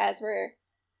 like, as we're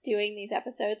doing these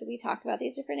episodes and we talk about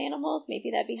these different animals,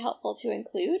 maybe that'd be helpful to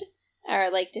include, or,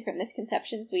 like, different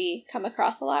misconceptions we come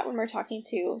across a lot when we're talking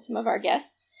to some of our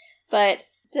guests. But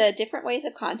the different ways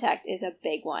of contact is a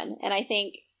big one. And I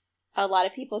think a lot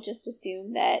of people just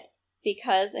assume that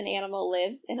because an animal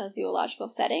lives in a zoological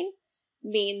setting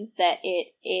means that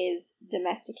it is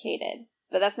domesticated.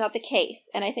 But that's not the case.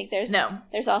 And I think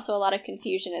there's also a lot of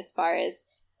confusion as far as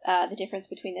the difference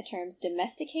between the terms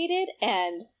domesticated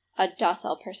and a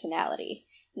docile personality.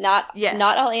 Not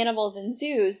all animals in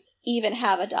zoos even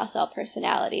have a docile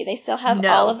personality. They still have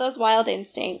all of those wild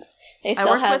instincts. They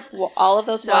still have all of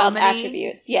those wild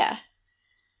attributes. Yeah.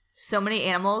 So many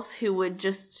animals who would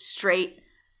just straight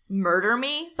murder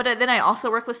me. But then I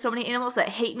also work with so many animals that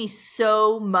hate me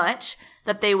so much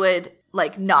that they would,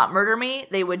 like, not murder me.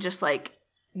 They would just, like,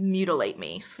 mutilate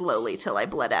me slowly till I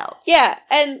bled out. Yeah,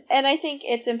 and I think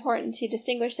it's important to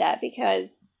distinguish that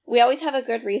because we always have a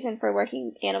good reason for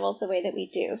working animals the way that we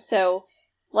do. So,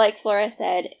 like Flora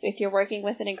said, if you're working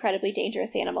with an incredibly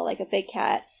dangerous animal like a big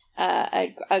cat,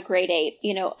 a great ape,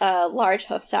 large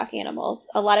hoofstock animals,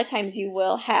 a lot of times you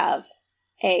will have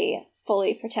a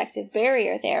fully protective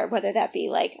barrier there, whether that be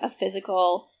like a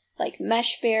physical like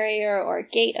mesh barrier or a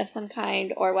gate of some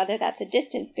kind, or whether that's a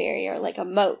distance barrier like a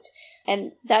moat.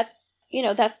 And that's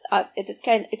it's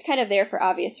kind of there for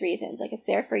obvious reasons. Like, it's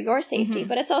there for your safety,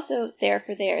 but it's also there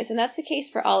for theirs. And that's the case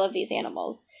for all of these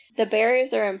animals. The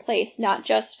barriers are in place not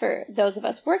just for those of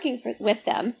us working with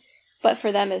them, but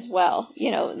for them as well.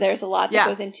 There's a lot that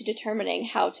goes into determining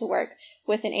how to work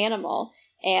with an animal.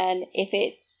 And if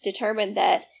it's determined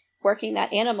that working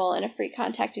that animal in a free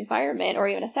contact environment or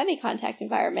even a semi-contact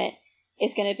environment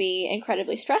is going to be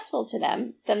incredibly stressful to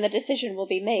them, then the decision will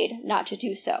be made not to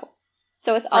do so.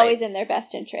 So it's always in their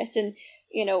best interest. And,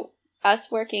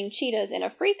 us working cheetahs in a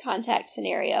free contact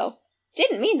scenario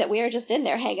didn't mean that we were just in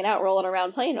there hanging out, rolling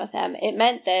around, playing with them. It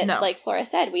meant that, like Flora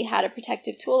said, we had a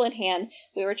protective tool in hand.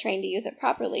 We were trained to use it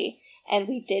properly. And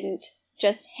we didn't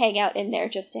just hang out in there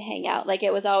just to hang out. Like,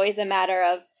 it was always a matter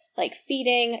of, like,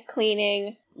 feeding,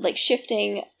 cleaning, like,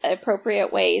 shifting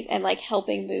appropriate ways, and, like,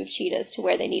 helping move cheetahs to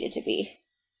where they needed to be.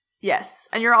 Yes.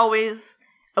 And you're always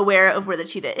aware of where the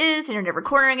cheetah is, and you're never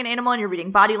cornering an animal, and you're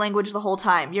reading body language the whole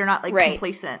time. You're not, like,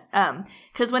 complacent.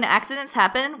 Because when accidents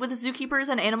happen with zookeepers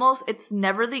and animals, it's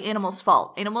never the animal's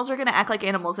fault. Animals are going to act like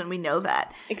animals, and we know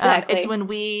that. Exactly. It's when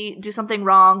we do something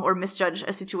wrong or misjudge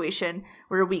a situation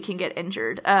where we can get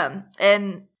injured.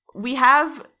 And we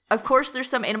have, of course, there's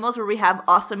some animals where we have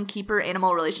awesome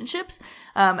keeper-animal relationships,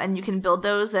 and you can build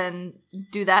those and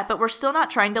do that, but we're still not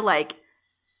trying to, like,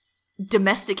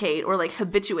 domesticate or like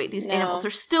habituate these animals.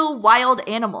 They're still wild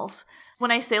animals.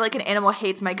 When I say like an animal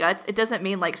hates my guts, it doesn't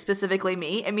mean like specifically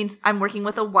me. It means I'm working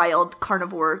with a wild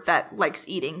carnivore that likes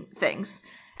eating things,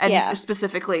 and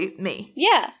specifically me.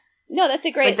 Yeah. No, that's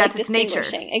a great, like, that's its nature.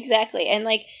 Exactly. And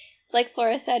like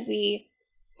Flora said,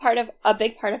 a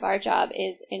big part of our job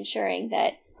is ensuring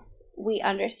that we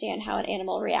understand how an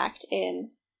animal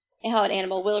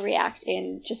will react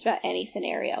in just about any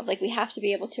scenario. Like, we have to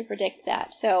be able to predict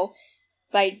that. So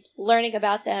by learning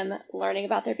about them, learning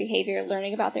about their behavior,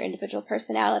 learning about their individual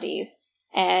personalities,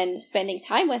 and spending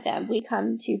time with them, we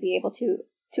come to be able to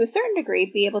a certain degree,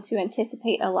 be able to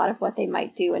anticipate a lot of what they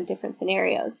might do in different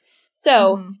scenarios.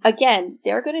 So, again,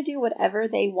 they're going to do whatever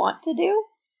they want to do,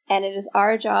 and it is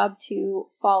our job to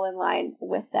fall in line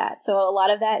with that. So a lot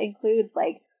of that includes,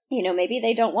 like, maybe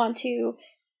they don't want to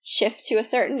shift to a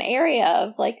certain area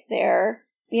of, like, their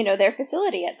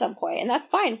facility at some point, and that's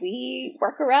fine. We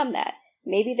work around that.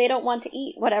 Maybe they don't want to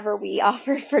eat whatever we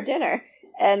offered for dinner,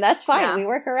 and that's fine. Yeah. We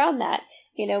work around that.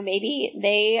 Maybe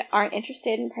they aren't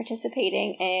interested in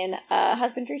participating in a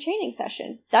husbandry training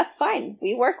session. That's fine.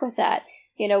 We work with that.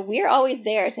 We're always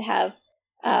there to have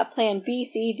plan B,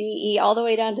 C, D, E, all the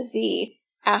way down to Z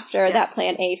after that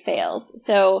plan A fails.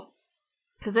 So,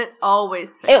 because it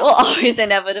always fails. It will always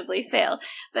inevitably fail.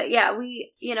 But yeah,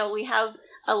 we have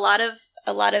a lot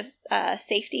of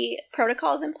safety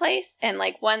protocols in place. And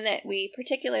like one that we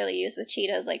particularly use with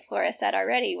cheetahs, like Flora said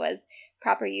already, was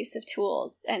proper use of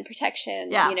tools and protection.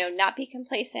 Yeah. Not be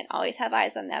complacent, always have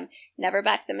eyes on them, never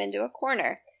back them into a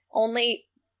corner. Only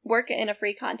work in a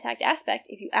free contact aspect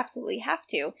if you absolutely have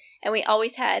to. And we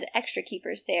always had extra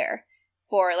keepers there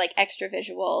for like extra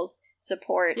visuals,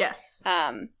 support,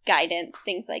 guidance,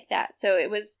 things like that. So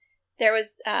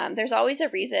there's always a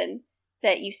reason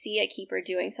that you see a keeper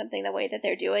doing something the way that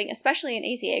they're doing, especially in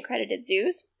AZA accredited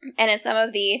zoos and in some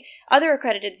of the other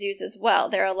accredited zoos as well.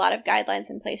 There are a lot of guidelines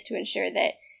in place to ensure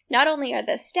that not only are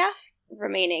the staff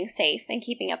remaining safe and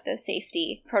keeping up those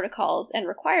safety protocols and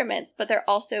requirements, but they're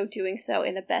also doing so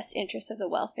in the best interest of the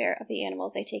welfare of the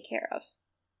animals they take care of.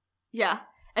 Yeah.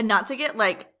 And not to get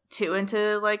like too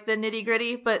into like the nitty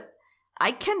gritty, but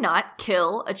I cannot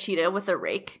kill a cheetah with a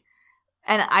rake.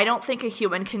 And I don't think a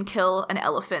human can kill an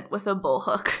elephant with a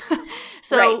bullhook.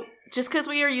 So just because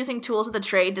we are using tools of the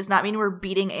trade does not mean we're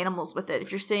beating animals with it.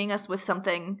 If you're seeing us with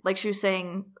something, like she was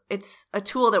saying, it's a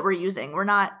tool that we're using.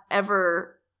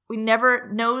 We never,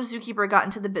 no zookeeper got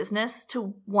into the business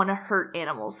to want to hurt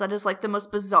animals. That is like the most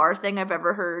bizarre thing I've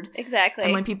ever heard. Exactly.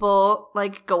 And when people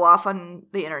like go off on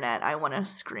the internet, I want to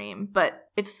scream. But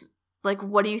it's like,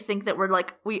 what do you think that we're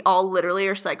like, we all literally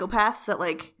are psychopaths that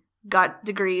like got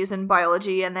degrees in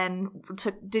biology and then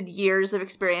did years of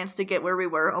experience to get where we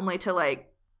were, only to like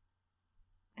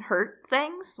hurt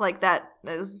things? Like, that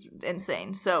is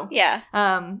insane. So yeah,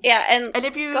 and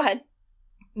if you go ahead.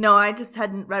 No, I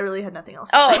really had nothing else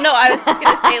to Oh say. no, I was just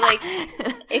gonna say, like,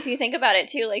 if you think about it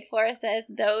too, like Flora said,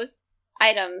 those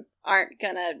items aren't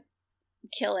gonna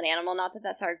kill an animal. Not that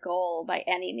that's our goal by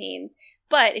any means,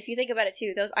 but if you think about it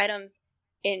too, those items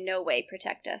in no way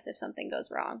protect us if something goes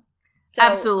wrong. So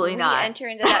absolutely not. We enter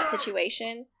into that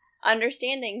situation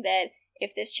understanding that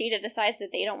if this cheetah decides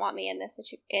that they don't want me in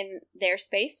their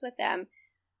space with them,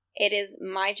 it is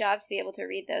my job to be able to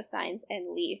read those signs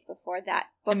and leave before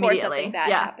something bad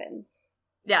happens.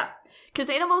 Yeah, because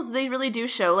animals, they really do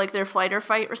show like their flight or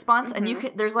fight response, and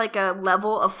there's like a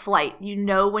level of flight. You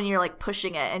know when you're like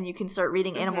pushing it, and you can start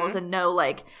reading animals and know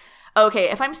like,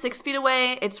 okay, if I'm 6 feet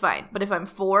away, it's fine. But if I'm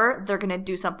 4, they're going to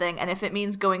do something. And if it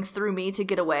means going through me to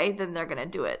get away, then they're going to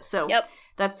do it. So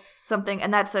that's something.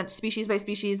 And that's a species by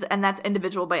species. And that's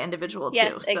individual by individual, too.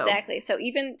 Yes, exactly. So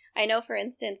even, I know, for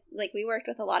instance, like we worked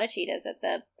with a lot of cheetahs at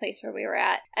the place where we were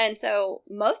at. And so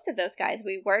most of those guys,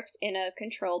 we worked in a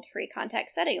controlled free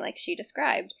contact setting like she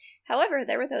described. However,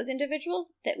 there were those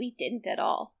individuals that we didn't at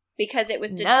all. Because it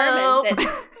was determined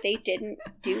that they didn't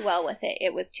do well with it.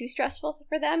 It was too stressful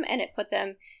for them, and it put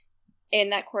them in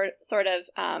that sort of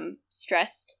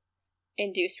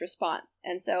stress-induced response.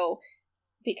 And so,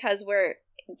 because we're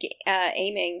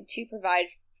aiming to provide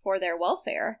for their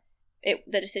welfare,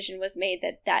 the decision was made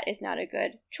that that is not a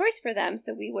good choice for them,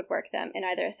 so we would work them in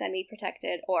either a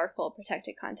semi-protected or full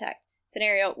protected contact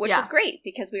scenario, which was great,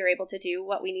 because we were able to do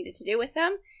what we needed to do with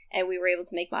them, and we were able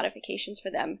to make modifications for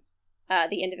them.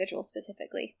 The individual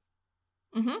specifically.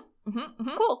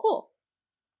 Cool.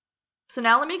 So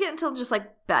now let me get into just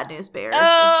like bad news bears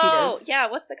of cheetahs. Yeah,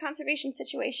 what's the conservation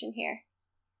situation here?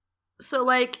 So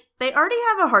like they already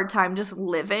have a hard time just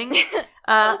living.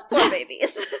 Those poor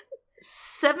babies.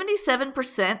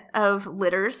 77% of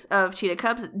litters of cheetah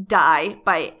cubs die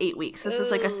by 8 weeks. This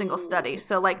is like a single study.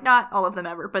 So like not all of them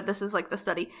ever, but this is like the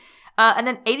study. And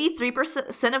then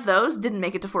 83% of those didn't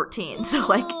make it to 14. So,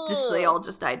 like, they all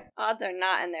just died. Odds are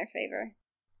not in their favor.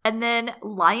 And then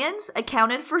lions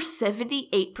accounted for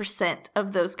 78%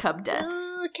 of those cub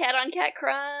deaths. Ooh, cat-on-cat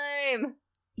crime.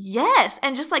 Yes,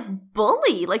 and just, like,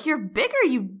 bully. Like, you're bigger,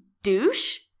 you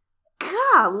douche.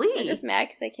 Golly. They're just mad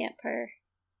because I can't purr.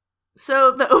 So,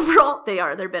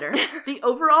 they're bitter. The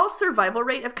overall survival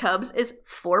rate of cubs is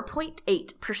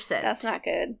 4.8%. That's not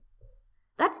good.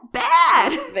 That's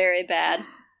bad. That's very bad.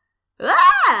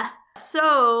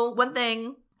 So one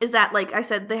thing is that, like I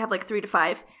said, they have like 3 to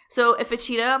 5. So if a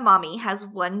cheetah mommy has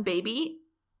one baby,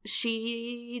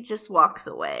 she just walks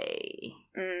away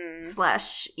 /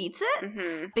 eats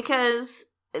it because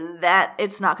that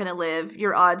it's not going to live.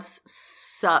 Your odds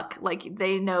suck. Like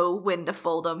they know when to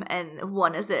fold them, and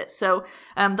one is it. So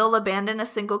they'll abandon a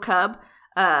single cub.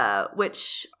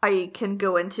 Which I can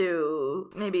go into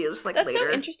maybe just like That's later.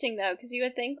 so interesting though, because you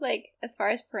would think like as far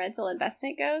as parental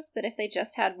investment goes, that if they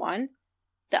just had one,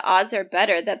 the odds are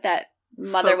better that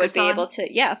mother would be able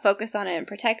to focus on it and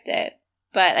protect it.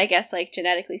 But I guess like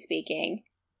genetically speaking,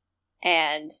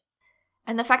 and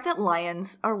the fact that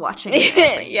lions are watching it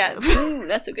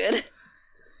that's so good.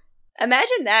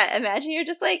 Imagine that. Imagine you're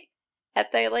just like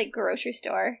at the like grocery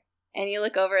store. And you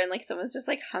look over and, like, someone's just,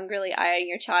 like, hungrily eyeing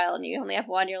your child, and you only have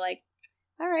one, you're like,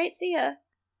 all right, see ya.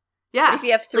 Yeah. But if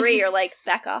you have 3, you're like,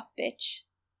 back off, bitch.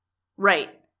 Right.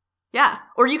 Yeah.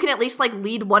 Or you can at least, like,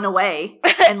 lead one away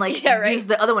and, like, use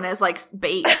the other one as, like,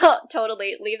 bait.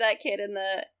 Totally. Leave that kid in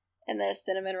the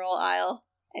cinnamon roll aisle.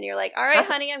 And you're like, all right,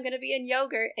 honey, I'm going to be in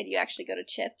yogurt. And you actually go to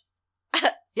chips.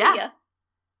 See ya.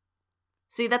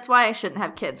 See, that's why I shouldn't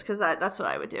have kids, because that's what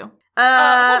I would do.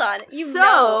 Hold on. You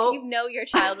know your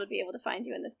child would be able to find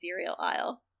you in the cereal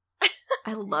aisle.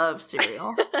 I love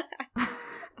cereal.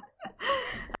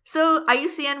 So,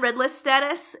 IUCN Red List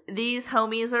status, these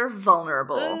homies are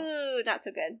vulnerable. Ooh, not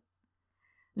so good.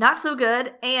 Not so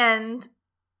good, and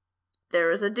there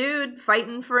is a dude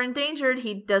fighting for endangered.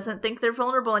 He doesn't think they're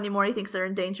vulnerable anymore. He thinks they're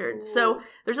endangered. Ooh. So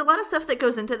there's a lot of stuff that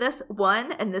goes into this.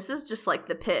 One, and this is just like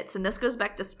the pits, and this goes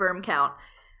back to sperm count.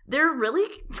 They're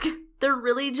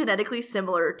really genetically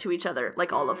similar to each other,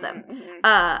 like all of them.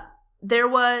 there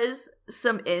was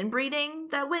some inbreeding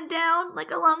that went down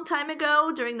like a long time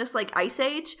ago during this like ice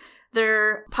age.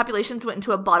 Their populations went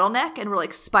into a bottleneck and were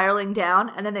like spiraling down,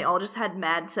 and then they all just had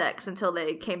mad sex until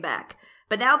they came back.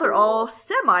 But now they're all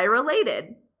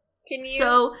semi-related. Can you,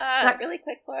 so really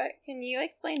quick for it, can you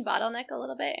explain bottleneck a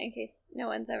little bit in case no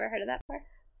one's ever heard of that before?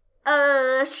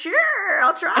 Sure,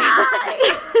 I'll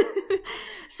try.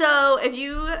 So if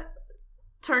you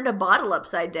turned a bottle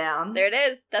upside down. There it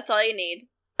is. That's all you need.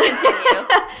 Continue.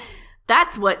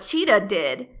 That's what Cheetah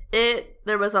did.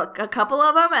 There was a couple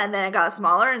of them, and then it got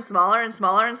smaller and smaller and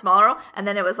smaller and smaller, and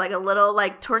then it was like a little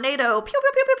like tornado, pew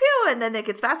pew pew pew pew, and then it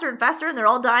gets faster and faster, and they're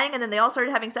all dying, and then they all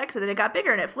started having sex, and then it got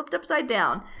bigger, and it flipped upside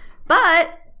down.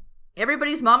 But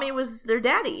everybody's mommy was their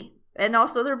daddy, and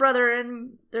also their brother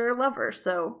and their lover.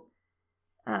 So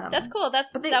that's cool. That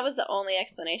was the only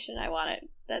explanation I wanted.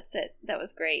 That's it. That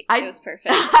was great. It was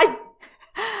perfect.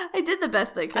 I did the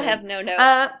best I could. I have no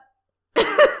notes.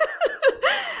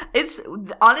 It's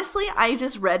honestly, I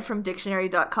just read from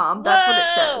dictionary.com. That's what it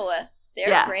says.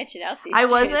 They're branching out these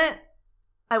days.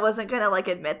 I wasn't gonna like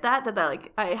admit that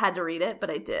like I had to read it, but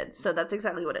I did. So that's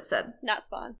exactly what it said. Not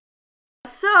Spawn.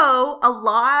 So a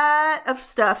lot of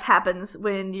stuff happens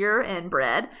when you're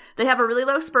inbred. They have a really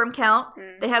low sperm count.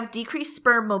 They have decreased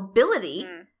sperm mobility.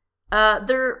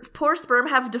 Their poor sperm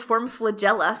have deformed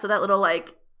flagella, so that little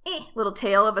like little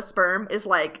tail of a sperm is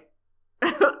like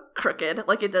crooked,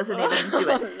 like it doesn't even do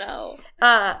it. Oh no.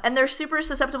 And they're super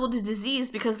susceptible to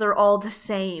disease because they're all the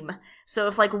same. So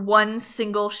if like one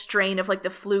single strain of like the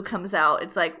flu comes out,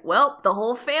 it's like, well, the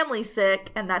whole family's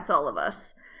sick, and that's all of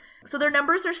us. So their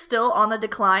numbers are still on the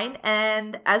decline,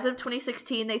 and as of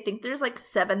 2016, they think there's like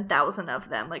 7,000 of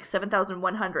them, like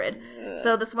 7,100.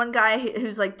 So this one guy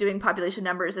who's like doing population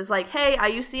numbers is like, hey,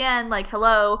 IUCN, like,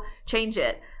 hello, change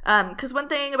it. Because one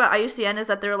thing about IUCN is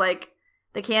that they're like,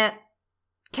 they can't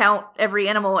count every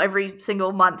animal every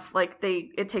single month. Like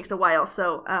it takes a while.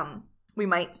 So we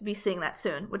might be seeing that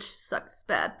soon, which sucks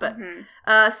bad. But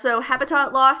so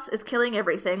habitat loss is killing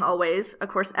everything always. Of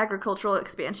course, agricultural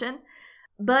expansion.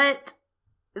 But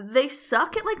they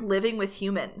suck at like living with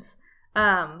humans.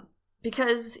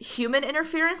 Because human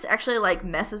interference actually like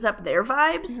messes up their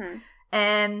vibes.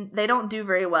 And they don't do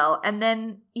very well. And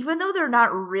then even though they're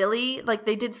not really, like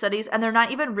they did studies, and they're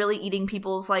not even really eating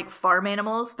people's like farm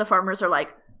animals, the farmers are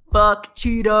like, fuck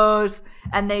cheetahs,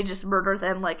 and they just murder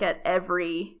them like at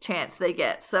every chance they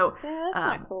get. So that's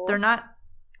not cool. They're not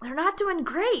doing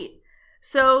great.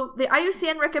 So the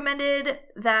IUCN recommended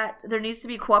that there needs to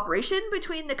be cooperation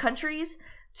between the countries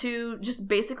to just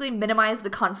basically minimize the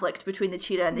conflict between the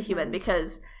cheetah and the human,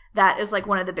 because that is like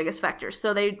one of the biggest factors.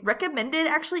 So they recommended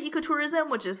actually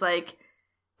ecotourism, which is like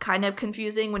kind of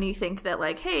confusing when you think that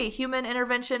like, hey, human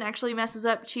intervention actually messes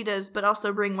up cheetahs but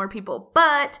also bring more people.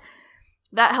 But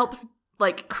that helps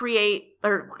like create,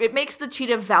 or it makes the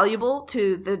cheetah valuable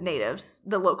to the natives,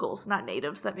 the locals, not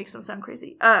natives. That makes them sound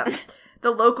crazy.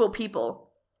 The local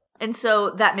people. And so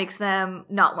that makes them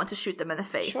not want to shoot them in the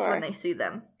face when they see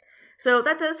them. So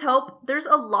that does help. There's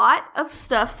a lot of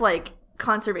stuff like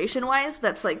conservation-wise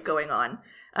that's like going on,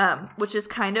 which is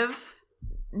kind of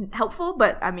helpful,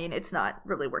 but I mean, it's not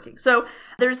really working. So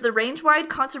there's the range-wide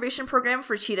conservation program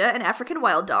for cheetah and African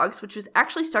wild dogs, which was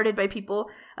actually started by people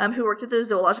who worked at the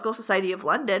Zoological Society of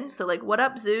London. So like, what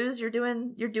up, zoos? You're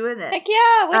doing it. Heck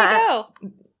yeah, way to go.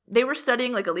 They were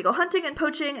studying like illegal hunting and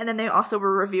poaching, and then they also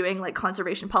were reviewing like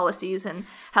conservation policies and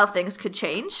how things could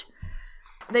change.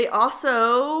 They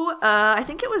also, I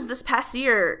think it was this past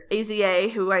year,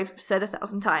 AZA, who I've said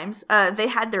 1,000 times, they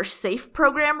had their SAFE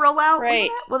program roll out. Right.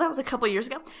 Well, that was a couple years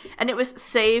ago. And it was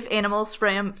Save Animals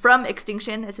from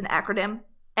Extinction. It's an acronym.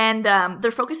 And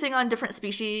they're focusing on different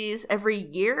species every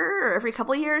year or every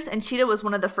couple of years. And cheetah was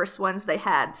one of the first ones they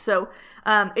had. So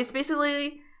it's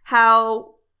basically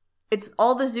how it's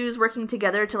all the zoos working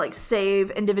together to like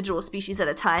save individual species at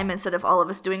a time instead of all of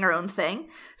us doing our own thing.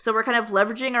 So we're kind of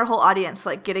leveraging our whole audience,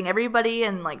 like getting everybody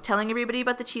and like telling everybody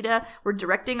about the cheetah. We're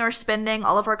directing our spending,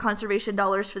 all of our conservation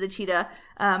dollars for the cheetah.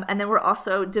 And then we're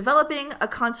also developing a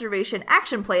conservation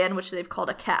action plan, which they've called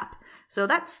a CAP. So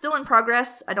that's still in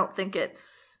progress. I don't think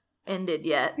it's ended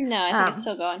yet. No, I think it's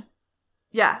still going.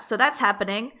 Yeah, so that's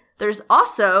happening. There's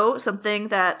also something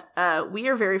that we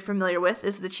are very familiar with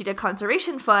is the Cheetah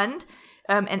Conservation Fund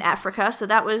in Africa. So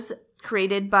that was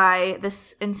created by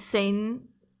this insane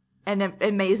and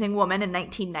amazing woman in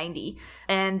 1990.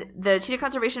 And the Cheetah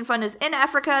Conservation Fund is in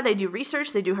Africa. They do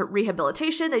research, they do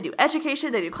rehabilitation, they do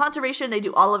education, they do conservation, they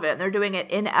do all of it. And they're doing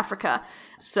it in Africa.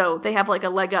 So they have like a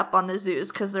leg up on the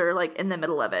zoos because they're like in the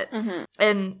middle of it.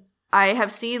 And I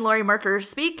have seen Laurie Marker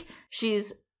speak.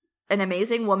 She's an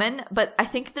amazing woman, but I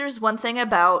think there's one thing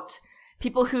about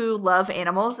people who love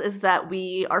animals is that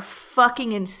we are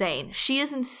fucking insane. She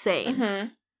is insane. Mm-hmm.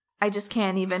 I just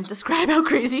can't even describe how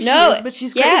crazy she is, but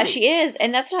she's crazy. Yeah, she is.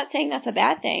 And that's not saying that's a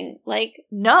bad thing. Like,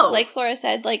 no. Like Flora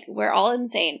said, like, we're all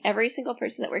insane. Every single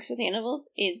person that works with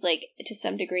animals is, like, to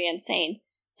some degree insane.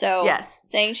 So, yes.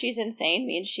 Saying she's insane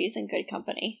means she's in good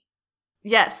company.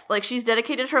 Yes, like, she's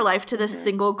dedicated her life to this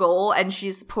single goal, and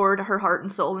she's poured her heart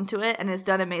and soul into it, and has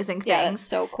done amazing things. Yeah, that's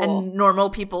so cool. And normal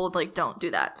people, like, don't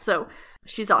do that. So,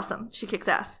 she's awesome. She kicks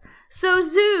ass. So,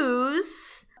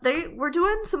 zoos, we're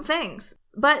doing some things.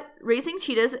 But raising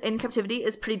cheetahs in captivity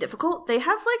is pretty difficult. They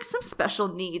have, like, some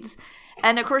special needs.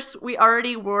 And, of course, we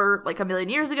already were, like, a million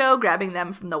years ago grabbing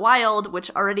them from the wild, which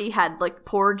already had, like,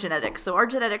 poor genetics. So our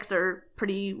genetics are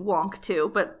pretty wonk, too.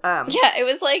 But, yeah, it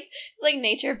was like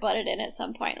nature butted in at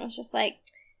some point. It was just like,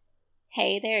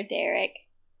 hey there, Derek.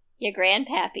 Your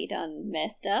grandpappy done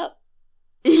messed up.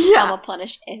 Yeah. I'm gonna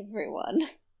punish everyone.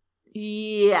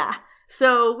 Yeah.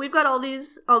 So we've got all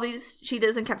these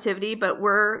cheetahs in captivity, but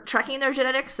we're tracking their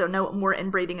genetics, so no more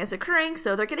inbreeding is occurring,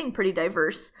 so they're getting pretty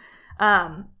diverse.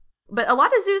 But a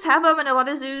lot of zoos have them, and a lot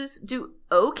of zoos do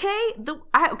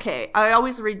okay. I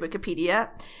always read Wikipedia.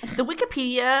 The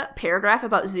Wikipedia paragraph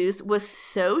about zoos was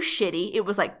so shitty. It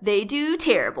was like, they do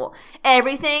terrible.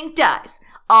 Everything dies.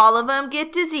 All of them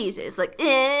get diseases. Like,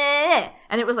 eh.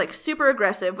 And it was, like, super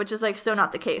aggressive, which is, like, so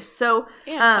not the case. So,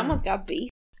 yeah, someone's got beef.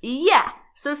 Yeah.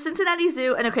 So Cincinnati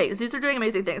Zoo, and okay, zoos are doing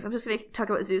amazing things. I'm just going to talk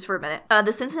about zoos for a minute.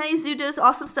 The Cincinnati Zoo does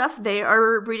awesome stuff. They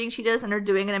are breeding cheetahs and are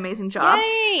doing an amazing job.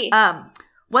 Yay!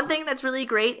 One thing that's really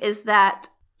great is that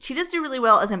cheetahs do really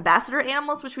well as ambassador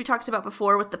animals, which we talked about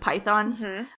before with the pythons.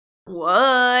 Mm-hmm.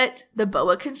 What? The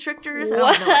boa constrictors? I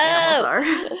don't know what animals are.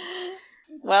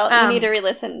 Well, you need to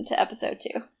re-listen to episode 2.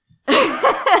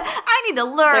 I need to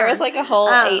learn. There was like a whole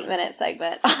 8-minute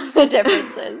segment on the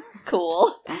differences.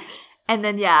 Cool. And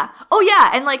then, yeah. Oh,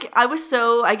 yeah. And, like, I was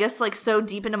so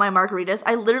deep into my margaritas.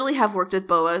 I literally have worked with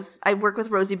boas. I work with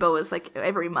rosy boas, like,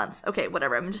 every month. Okay,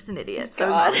 whatever. I'm just an idiot.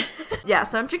 God. So, yeah.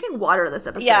 So I'm drinking water this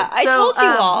episode. Yeah, I told you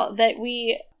all that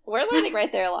we're learning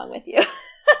right there along with you.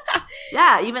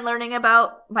 Yeah, even learning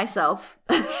about myself.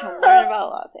 Learn about a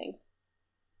lot of things.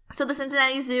 So the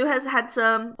Cincinnati Zoo has had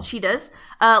some cheetahs.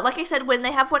 Like I said, when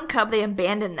they have one cub, they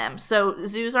abandon them. So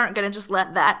zoos aren't going to just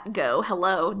let that go.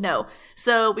 Hello, no.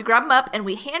 So we grab them up and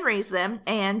we hand raise them,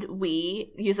 and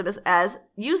we use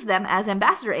them as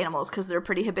ambassador animals because they're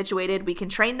pretty habituated. We can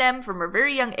train them from a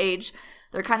very young age.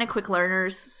 They're kind of quick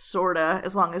learners, sorta,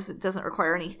 as long as it doesn't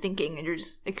require any thinking and you're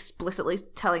just explicitly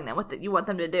telling them what you want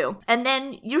them to do. And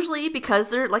then usually, because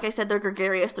they're, like I said, they're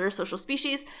gregarious, they're a social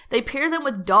species, they pair them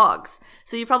with dogs.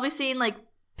 So you've probably seen, like,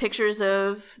 pictures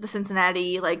of the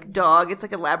Cincinnati, like, dog. It's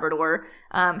like a Labrador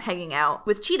hanging out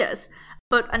with cheetahs.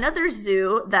 But another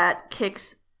zoo that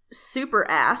kicks super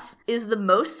ass is the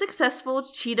most successful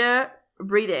cheetah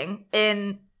breeding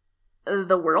in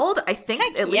the world, I think.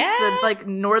 Heck at least the, like,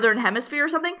 northern hemisphere or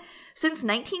something. Since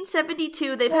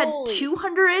 1972, they've had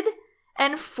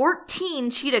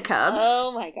 214 cheetah cubs.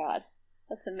 Oh my god,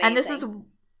 that's amazing. And this is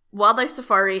Wildlife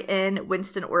Safari in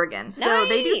Winston, Oregon. So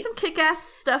they do some kick-ass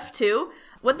stuff too.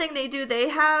 One thing they do, they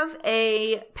have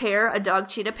a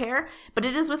dog-cheetah pair, but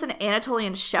it is with an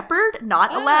Anatolian Shepherd,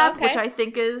 not a lab, which I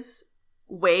think is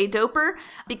way doper,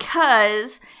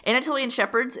 because Anatolian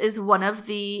Shepherds is one of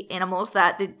the animals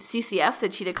that the CCF, the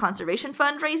Cheetah Conservation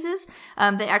Fund, raises.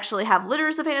 They actually have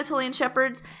litters of Anatolian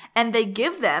Shepherds, and they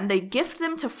gift them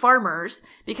to farmers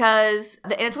because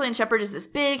the Anatolian Shepherd is this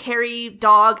big, hairy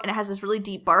dog, and it has this really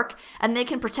deep bark, and they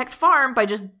can protect farm by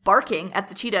just barking at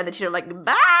the cheetah, and the cheetah like,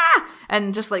 bah!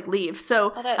 And just, like, leave.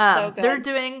 So, that's so good. They're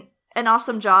doing an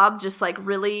awesome job, just, like,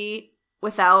 really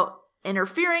without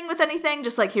interfering with anything,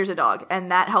 just like, here's a dog,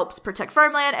 and that helps protect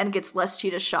farmland and gets less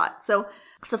cheetahs shot. So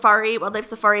Wildlife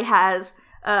Safari has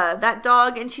that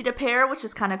dog and cheetah pair, which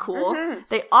is kind of cool. Mm-hmm.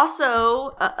 They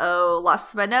also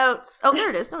lost my notes. Oh, there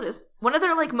it is. No, it is. One of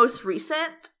their, like, most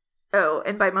recent,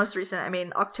 and by most recent I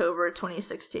mean October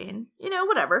 2016,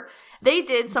 whatever, they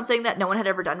did something that no one had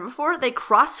ever done before. They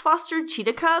cross-fostered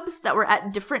cheetah cubs that were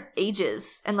at different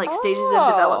ages and, like, stages of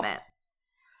development.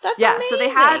 That's amazing. So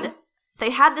they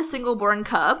had the single-born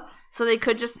cub, so they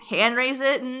could just hand raise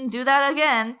it and do that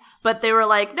again. But they were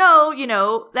like,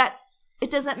 no, that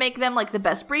it doesn't make them, like, the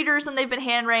best breeders when they've been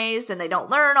hand raised, and they don't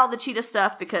learn all the cheetah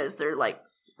stuff because they're like,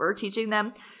 we're teaching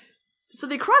them. So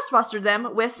they cross-fostered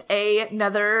them with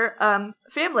another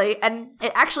family, and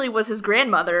it actually was his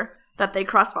grandmother that they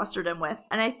cross-fostered him with.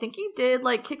 And I think he did,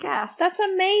 like, kick ass. That's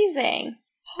amazing.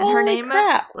 And Holy her name,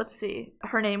 crap. Let's see,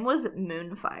 her name was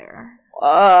Moonfire.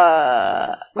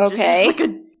 Okay.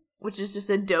 Which is just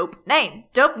a dope name.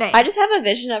 I just have a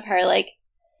vision of her, like,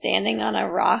 standing on a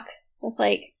rock with,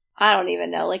 like, I don't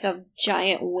even know, like a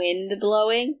giant wind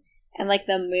blowing and, like,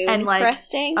 the moon and, like,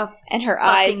 cresting and her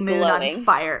eyes moon glowing. On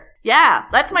fire. Yeah,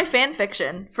 that's my fan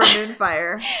fiction for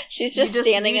Moonfire. She's just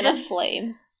standing in a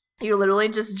flame. You literally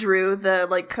just drew the,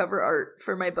 like, cover art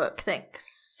for my book. Thanks.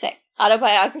 Sick.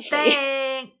 Autobiography.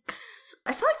 Thanks.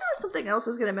 I feel like there was something else I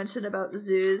was going to mention about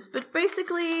zoos, but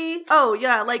basically, oh,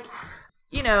 yeah, like,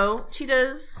 you know,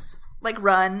 cheetahs, like,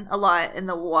 run a lot in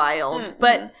the wild,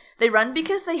 but they run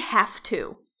because they have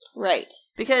to. Right.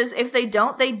 Because if they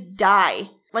don't, they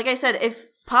die. Like I said, if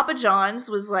Papa John's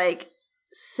was, like,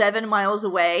 7 miles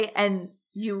away and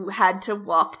you had to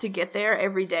walk to get there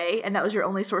every day and that was your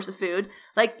only source of food,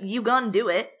 like, you gonna do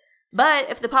it. But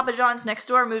if the Papa John's next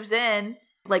door moves in,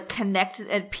 like, connect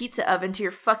a pizza oven to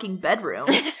your fucking bedroom,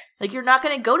 like, you're not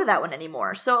gonna go to that one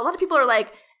anymore. So a lot of people are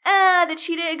like, the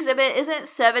cheetah exhibit isn't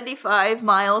 75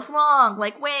 miles long.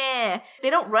 Like, weh. They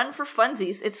don't run for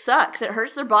funsies. It sucks. It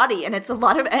hurts their body, and it's a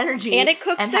lot of energy. And it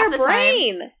cooks their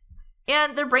brain.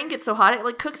 And their brain gets so hot, it,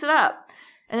 like, cooks it up.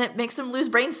 And it makes them lose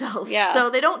brain cells. Yeah. So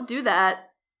they don't do that,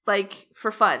 like,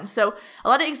 for fun. So a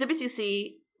lot of exhibits you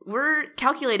see, we're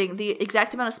calculating the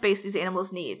exact amount of space these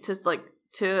animals need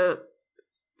to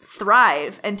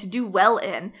thrive and to do well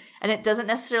in, and it doesn't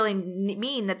necessarily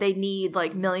mean that they need,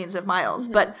 like, millions of miles.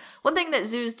 But one thing that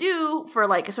zoos do for,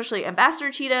 like, especially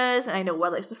ambassador cheetahs, and I know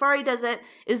Wildlife Safari does it,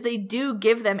 is they do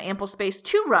give them ample space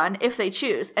to run if they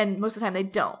choose, and most of the time they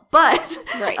don't. But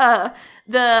right.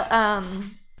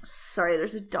 Sorry,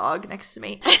 there's a dog next to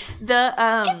me. Get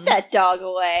that dog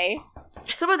away.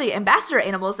 Some of the ambassador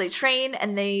animals, they train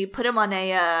and they put them on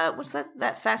a what's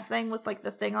that fast thing with, like,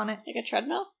 the thing on it, like a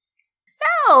treadmill.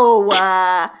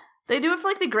 No, they do it for,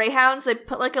 like, the greyhounds. They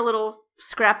put, like, a little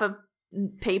scrap of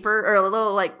paper or a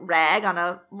little, like, rag on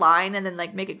a line and then,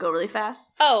 like, make it go really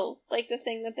fast. Oh, like the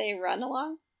thing that they run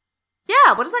along?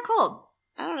 Yeah, what is that called?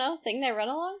 I don't know. Thing they run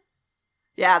along?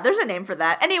 Yeah, there's a name for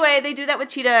that. Anyway, they do that with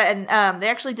cheetah, and they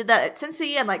actually did that at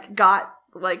Cincy and, like, got,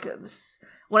 like,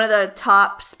 one of the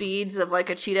top speeds of, like,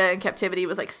 a cheetah in captivity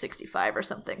was, like, 65 or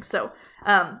something. So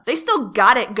they still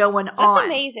got it going on. That's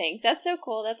amazing. That's so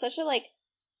cool. That's such a, like,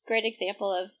 great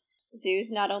example of zoos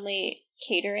not only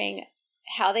catering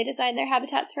how they design their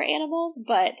habitats for animals,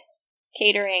 but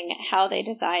catering how they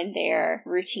design their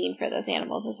routine for those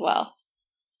animals as well.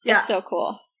 Yeah. It's so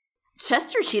cool.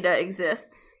 Chester Cheetah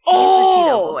exists. He's the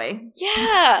Cheetah Boy.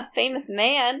 Yeah, famous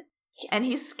man. And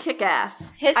he's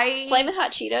kick-ass. His Flamin'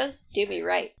 Hot Cheetos do me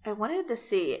right. I wanted to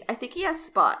see. I think he has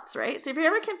spots, right? So if you're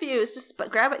ever confused, just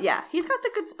grab it. Yeah, he's got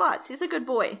the good spots. He's a good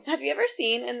boy. Have you ever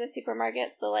seen in the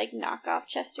supermarkets the, like, knockoff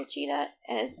Chester Cheetah?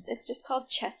 And it's just called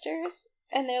Chesters?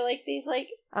 And they're, like, these, like...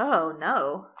 Oh,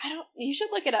 no. You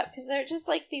should look it up, because they're just,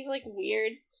 like, these, like,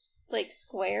 weird, like,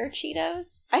 square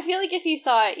Cheetos. I feel like if you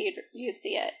saw it, you'd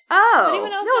see it. Oh. Does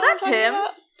anyone else no, know that's him.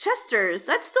 About? Chester's.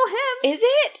 That's still him. Is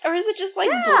it? Or is it just, like,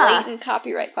 blatant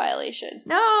copyright violation?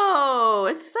 No,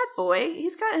 it's that boy.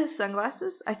 He's got his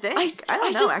sunglasses, I think. I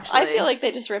don't know, actually. I feel like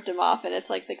they just ripped him off, and it's,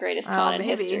 like, the greatest con in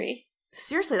history.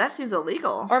 Seriously, that seems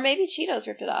illegal. Or maybe Cheetos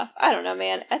ripped it off. I don't know,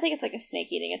 man. I think it's like a snake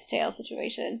eating its tail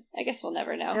situation. I guess we'll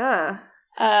never know. Yeah.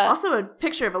 Also, a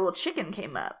picture of a little chicken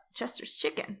came up. Chester's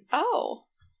chicken. Oh.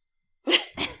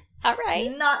 All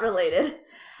right. Not related.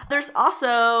 There's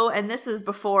also, and this is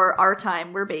before our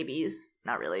time, we're babies.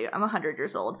 Not really. I'm 100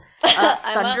 years old.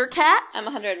 Thundercats. I'm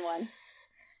 101.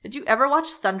 Did you ever watch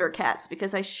Thundercats?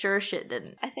 Because I sure shit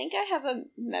didn't. I think I have a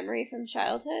memory from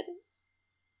childhood.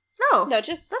 No,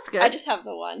 that's good. I just have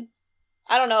the one.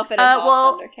 I don't know if it Thundercats.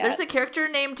 involves There's a character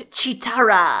named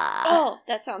Cheetara. Oh,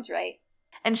 that sounds right.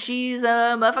 And she's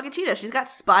a motherfucking cheetah. She's got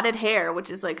spotted hair, which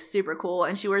is, like, super cool.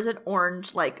 And she wears an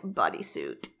orange, like,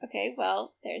 bodysuit. Okay,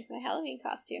 well, there's my Halloween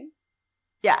costume.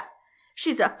 Yeah.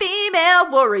 She's a female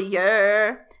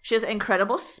warrior. She has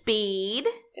incredible speed.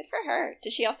 Good for her.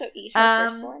 Does she also eat her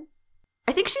firstborn?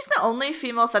 I think she's the only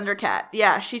female Thundercat.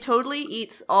 Yeah, she totally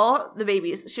eats all the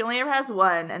babies. She only ever has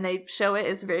one, and they show it.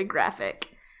 It's very graphic.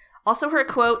 Also, her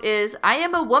quote is, "I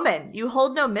am a woman. You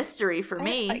hold no mystery for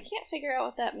me." I can't figure out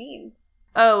what that means.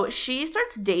 Oh, she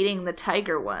starts dating the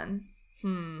tiger one. I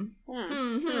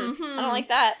don't like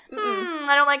that.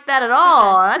 I don't like that at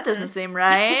all. That doesn't seem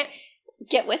right.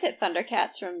 Get with it,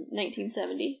 Thundercats from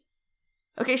 1970.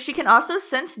 Okay, she can also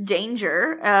sense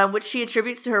danger, which she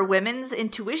attributes to her women's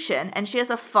intuition, and she has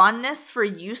a fondness for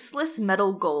useless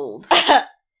metal gold.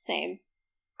 Same.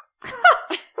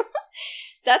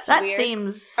 That weird.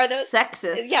 Seems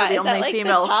sexist for the only like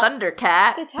female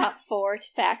Thundercat. The top 4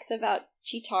 facts about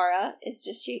Cheetara is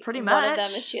just Pretty much. One of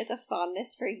them is she has a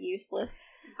fondness for useless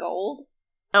gold.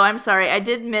 Oh, I'm sorry. I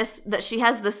did miss that she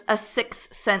has a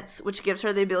sixth sense, which gives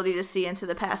her the ability to see into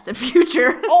the past and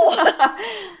future.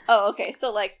 Oh, okay.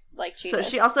 So like cheetahs. So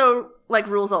she also like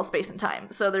rules all space and time.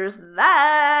 So there's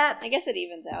that. I guess it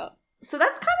evens out. So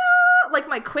that's kind of like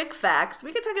my quick facts.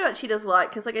 We could talk about cheetahs a lot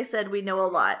because, like I said, we know a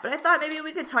lot. But I thought maybe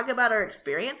we could talk about our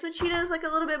experience with cheetahs like a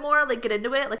little bit more, like get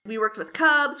into it. Like we worked with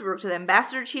cubs, we worked with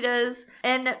ambassador cheetahs,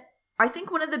 and I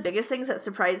think one of the biggest things that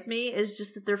surprised me is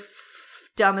just that they're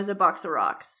dumb as a box of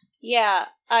rocks. Yeah,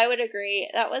 I would agree.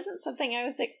 That wasn't something I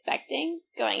was expecting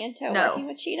going into working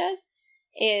with cheetahs.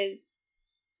 Is,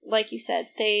 like you said,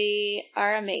 they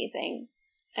are amazing.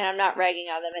 And I'm not ragging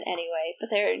on them in any way, but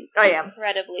they're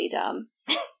incredibly dumb.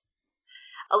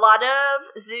 A lot of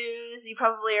zoos, you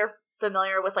probably are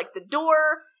familiar with, like, the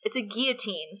door. It's a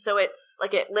guillotine, so it's,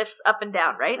 like, it lifts up and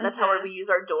down, right? Mm-hmm. That's how we use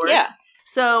our doors. Yeah.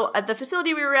 So at the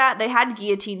facility we were at, they had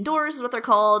guillotine doors is what they're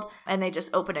called, and they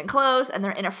just open and close, and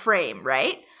they're in a frame,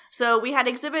 right? So we had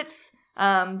exhibits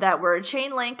that were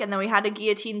chain link, and then we had a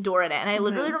guillotine door in it. And I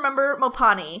literally remember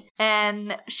Mopani,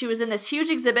 and she was in this huge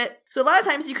exhibit. So a lot of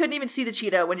times you couldn't even see the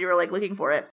cheetah when you were, like, looking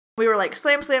for it. We were, like,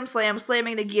 slam, slam, slam,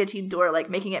 slamming the guillotine door, like,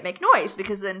 making it make noise,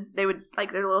 because then they would,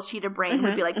 like, their little cheetah brain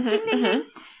would be like, ding, ding, ding.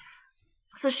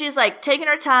 So she's, like, taking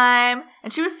her time,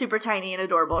 and she was super tiny and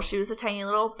adorable. She was a tiny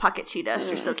little pocket cheetah.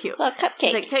 She was so cute. Little cupcake.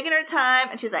 She's, like, taking her time,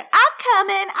 and she's like, I'm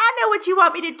coming. I know what you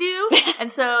want me to do.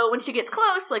 And so when she gets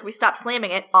close, like, we stop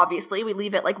slamming it, obviously. We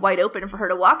leave it, like, wide open for her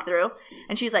to walk through.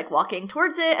 And she's, like, walking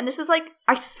towards it. And this is, like,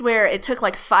 I swear it took,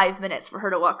 like, 5 minutes for her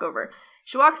to walk over.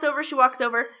 She walks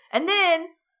over, and then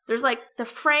there's, like, the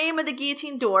frame of the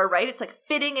guillotine door, right? It's, like,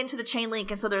 fitting into the chain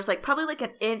link. And so there's, like, probably, like,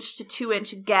 an 1 to 2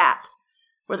 inch gap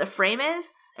where the frame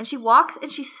is, and she walks and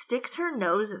she sticks her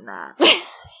nose in that.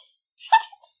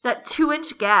 That 2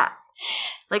 inch gap.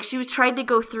 Like she was trying to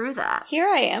go through that. Here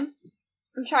I am.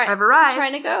 I've arrived. I'm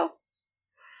trying to go.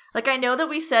 Like I know that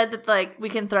we said that like we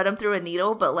can thread them through a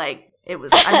needle, but like it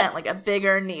was, I meant like a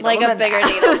bigger needle. Like a bigger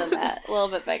needle than that. A little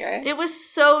bit bigger. It was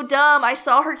so dumb. I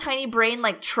saw her tiny brain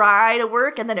like try to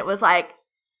work, and then it was like,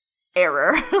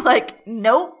 error. Like,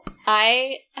 nope.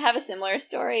 I have a similar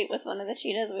story with one of the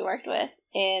cheetahs we worked with,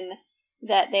 in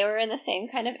that they were in the same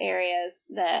kind of areas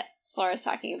that Flora's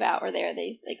talking about, where there are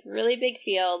these like really big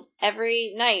fields.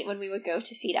 Every night when we would go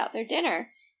to feed out their dinner,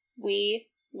 we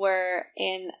were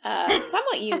in a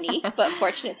somewhat unique but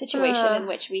fortunate situation in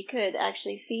which we could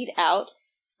actually feed out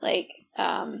like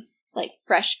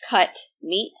fresh cut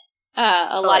meat.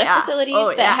 A lot of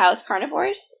facilities that house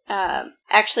carnivores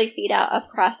actually feed out a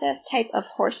processed type of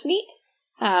horse meat.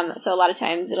 So a lot of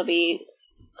times it'll be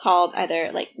called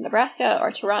either like Nebraska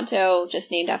or Toronto,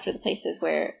 just named after the places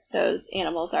where those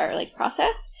animals are like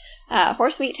processed.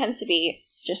 Horse meat tends to be,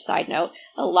 just side note,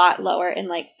 a lot lower in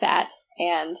like fat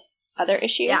and other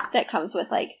issues that comes with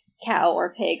like cow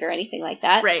or pig or anything like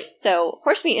that. Right. So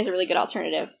horse meat is a really good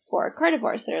alternative for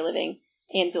carnivores that are living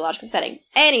in zoological setting.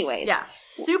 Anyways. Yeah.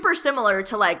 Super similar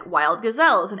to like wild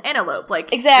gazelles and antelope.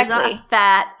 Like, exactly. There's not a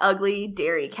fat, ugly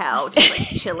dairy cow just like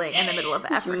chilling in the middle of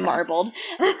Africa. Marbled.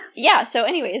 Yeah. So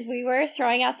anyways, we were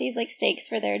throwing out these like steaks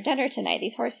for their dinner tonight,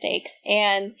 these horse steaks.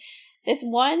 And this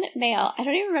one male, I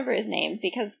don't even remember his name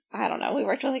because, I don't know, we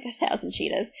worked with like 1,000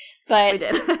 cheetahs. But we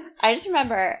did. I just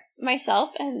remember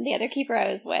myself and the other keeper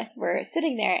I was with were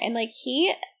sitting there, and like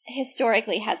he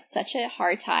historically had such a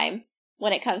hard time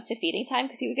when it comes to feeding time,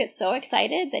 because he would get so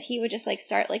excited that he would just like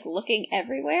start like looking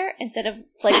everywhere instead of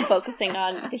like focusing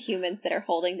on the humans that are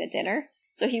holding the dinner.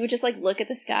 So he would just like look at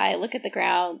the sky, look at the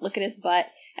ground, look at his butt,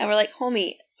 and we're like,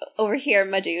 homie, over here,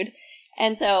 my dude.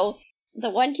 And so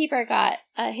the one keeper got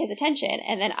his attention,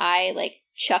 and then I like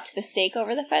chucked the steak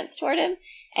over the fence toward him,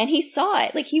 and he saw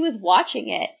it. Like he was watching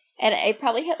it, and it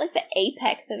probably hit like the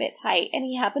apex of its height, and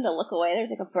he happened to look away. There's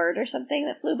like a bird or something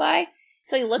that flew by,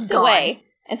 so he looked away.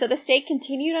 And so the steak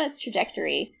continued on its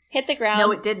trajectory, hit the ground.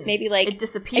 No, it didn't. Maybe like it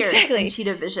disappeared in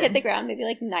cheetah vision. Hit the ground maybe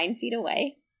like 9 feet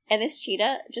away. And this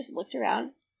cheetah just looked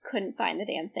around, couldn't find the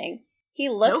damn thing. He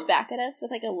looked back at us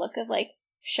with like a look of like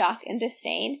shock and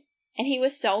disdain. And he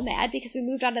was so mad because we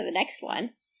moved on to the next one.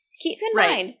 Keep in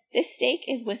mind, this steak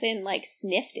is within like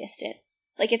sniff distance.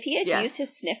 Like if he had used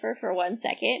his sniffer for 1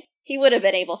 second, he would have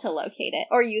been able to locate it,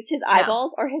 or used his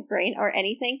eyeballs or his brain or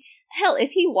anything. Hell,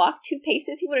 if he walked 2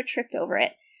 paces, he would have tripped over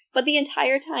it. But the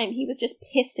entire time, he was just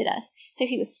pissed at us. So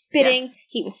he was spitting,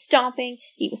 he was stomping,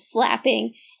 he was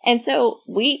slapping. And so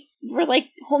we were like,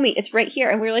 homie, it's right here.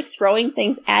 And we were like throwing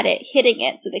things at it, hitting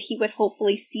it so that he would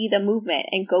hopefully see the movement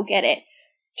and go get it.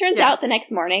 Turns out the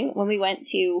next morning, when we went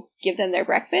to give them their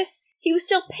breakfast, he was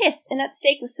still pissed, and that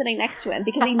steak was sitting next to him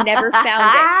because he never found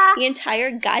it the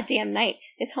entire goddamn night.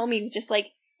 His homie just,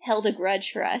 like, held a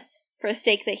grudge for us for a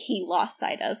steak that he lost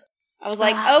sight of. I was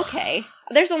like, okay,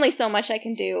 there's only so much I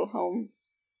can do, Holmes.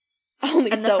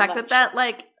 Only and so the fact much. that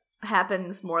like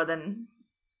happens more than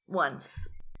once,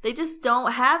 they just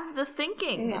don't have the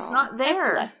thinking. No, it's not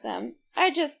there. I bless them.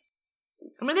 I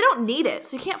mean, they don't need it,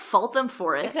 so you can't fault them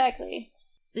for it. Exactly.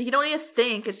 You don't need to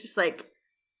think. It's just like,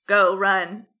 go,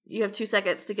 run. You have 2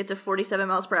 seconds to get to 47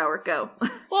 miles per hour. Go.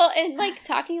 Well, and like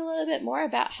talking a little bit more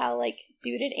about how like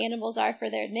suited animals are for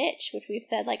their niche, which we've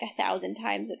said like 1,000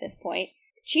 times at this point.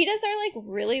 Cheetahs are like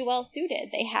really well suited.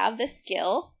 They have the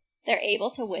skill. They're able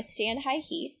to withstand high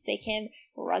heats. They can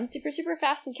run super, super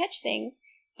fast and catch things,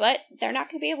 but they're not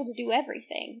going to be able to do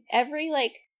everything. Every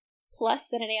like plus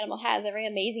that an animal has, every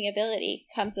amazing ability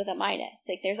comes with a minus.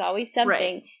 Like there's always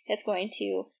something that's going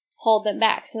to hold them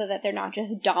back so that they're not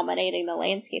just dominating the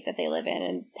landscape that they live in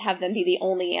and have them be the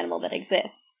only animal that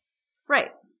exists.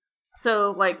 Right.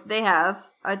 So like they have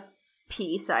a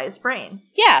pea-sized brain.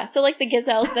 Yeah, so like the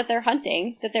gazelles that they're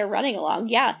hunting, that they're running along,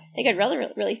 yeah, they could run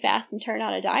really, really fast and turn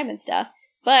on a dime and stuff,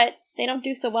 but they don't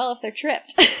do so well if they're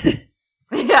tripped.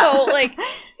 So, like,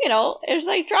 you know, there's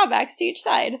like drawbacks to each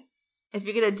side. If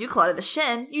you get a dewclaw to the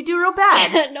shin, you do real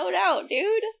bad. No doubt,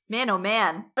 dude. Man, oh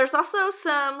man. There's also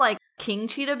some, like, king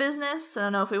cheetah business. I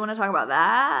don't know if we want to talk about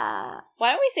that.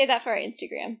 Why don't we say that for our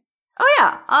Instagram? Oh,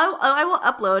 yeah. I will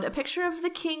upload a picture of the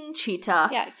king cheetah.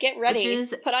 Yeah, get ready. Which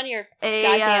is put on your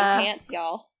goddamn pants,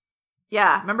 y'all.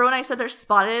 Yeah, remember when I said they're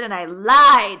spotted and I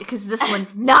lied because this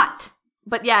one's not.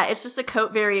 But yeah, it's just a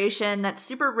coat variation that's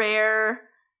super rare.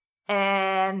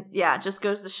 And yeah, it just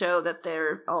goes to show that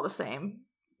they're all the same.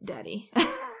 Daddy.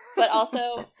 But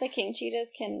also, the king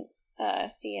cheetahs can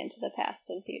see into the past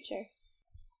and future.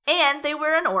 And they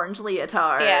wear an orange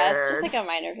leotard. Yeah, it's just like a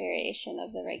minor variation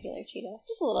of the regular cheetah.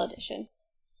 Just a little addition.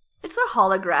 It's a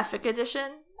holographic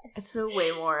edition. It's a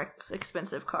way more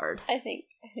expensive card. I think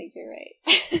you're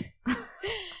right.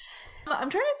 I'm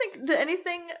trying to think,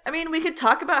 anything... I mean, we could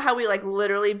talk about how we, like,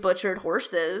 literally butchered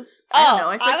horses. I don't know.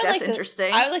 I think that's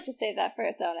interesting. I would like to save that for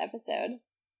its own episode.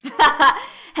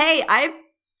 Hey, I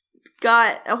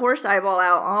got a horse eyeball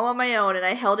out all on my own, and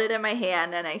I held it in my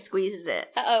hand, and I squeezed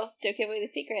it. Uh-oh. Don't give away the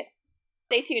secrets.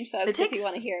 Stay tuned, folks, if you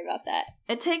want to hear about that.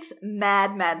 It takes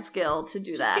mad skill to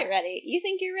do that. Just get ready. You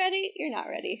think you're ready? You're not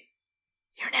ready.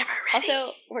 You're never ready.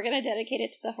 Also, we're going to dedicate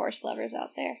it to the horse lovers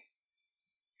out there.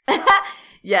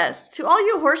 Yes, to all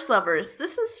you horse lovers,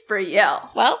 this is for you.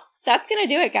 Well, that's going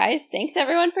to do it, guys. Thanks,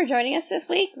 everyone, for joining us this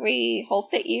week. We hope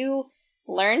that you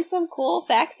learned some cool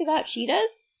facts about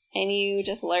cheetahs, and you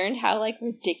just learned how, like,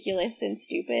 ridiculous and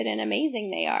stupid and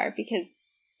amazing they are, because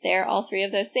they're all three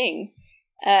of those things.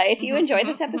 If you enjoyed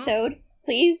this episode,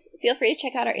 please feel free to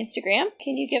check out our Instagram.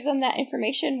 Can you give them that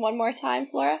information one more time,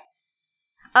 Flora?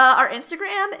 Our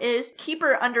Instagram is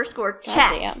keeper_chat.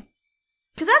 Goddamn.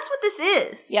 Because that's what this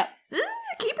is. Yep. This is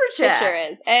a keeper chat. It sure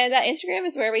is. And that Instagram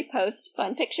is where we post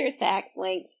fun pictures, facts,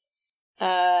 links,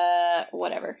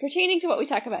 whatever, pertaining to what we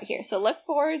talk about here. So look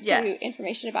forward to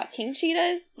information about king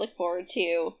cheetahs. Look forward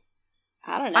to,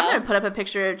 I don't know. I'm going to put up a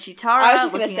picture of Cheetara. I was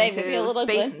just going to say, maybe a little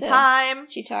space glimpse and time.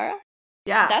 Cheetara.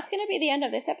 Yeah. That's going to be the end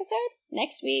of this episode.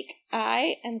 Next week,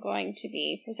 I am going to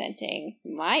be presenting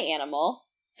my animal.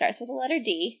 Starts with the letter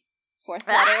D. Fourth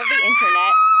letter of the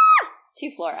internet. To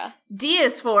Flora. D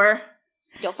is for...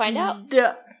 You'll find out.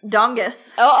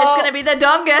 Dongus. Oh. It's going to be the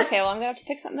dongus. Okay, well, I'm going to have to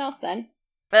pick something else then.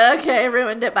 Okay,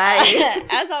 ruined it. Bye.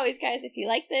 As always, guys, if you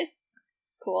like this,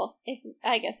 cool.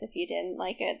 I guess if you didn't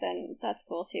like it, then that's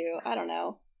cool too. I don't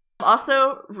know.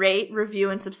 Also, rate, review,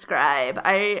 and subscribe.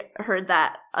 I heard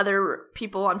that other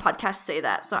people on podcasts say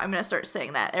that, so I'm going to start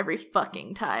saying that every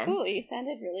fucking time. Ooh, you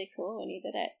sounded really cool when you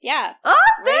did it. Yeah. Oh,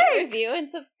 Rate, thanks! review, and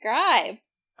subscribe.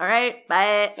 All right,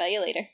 bye. Smell you later.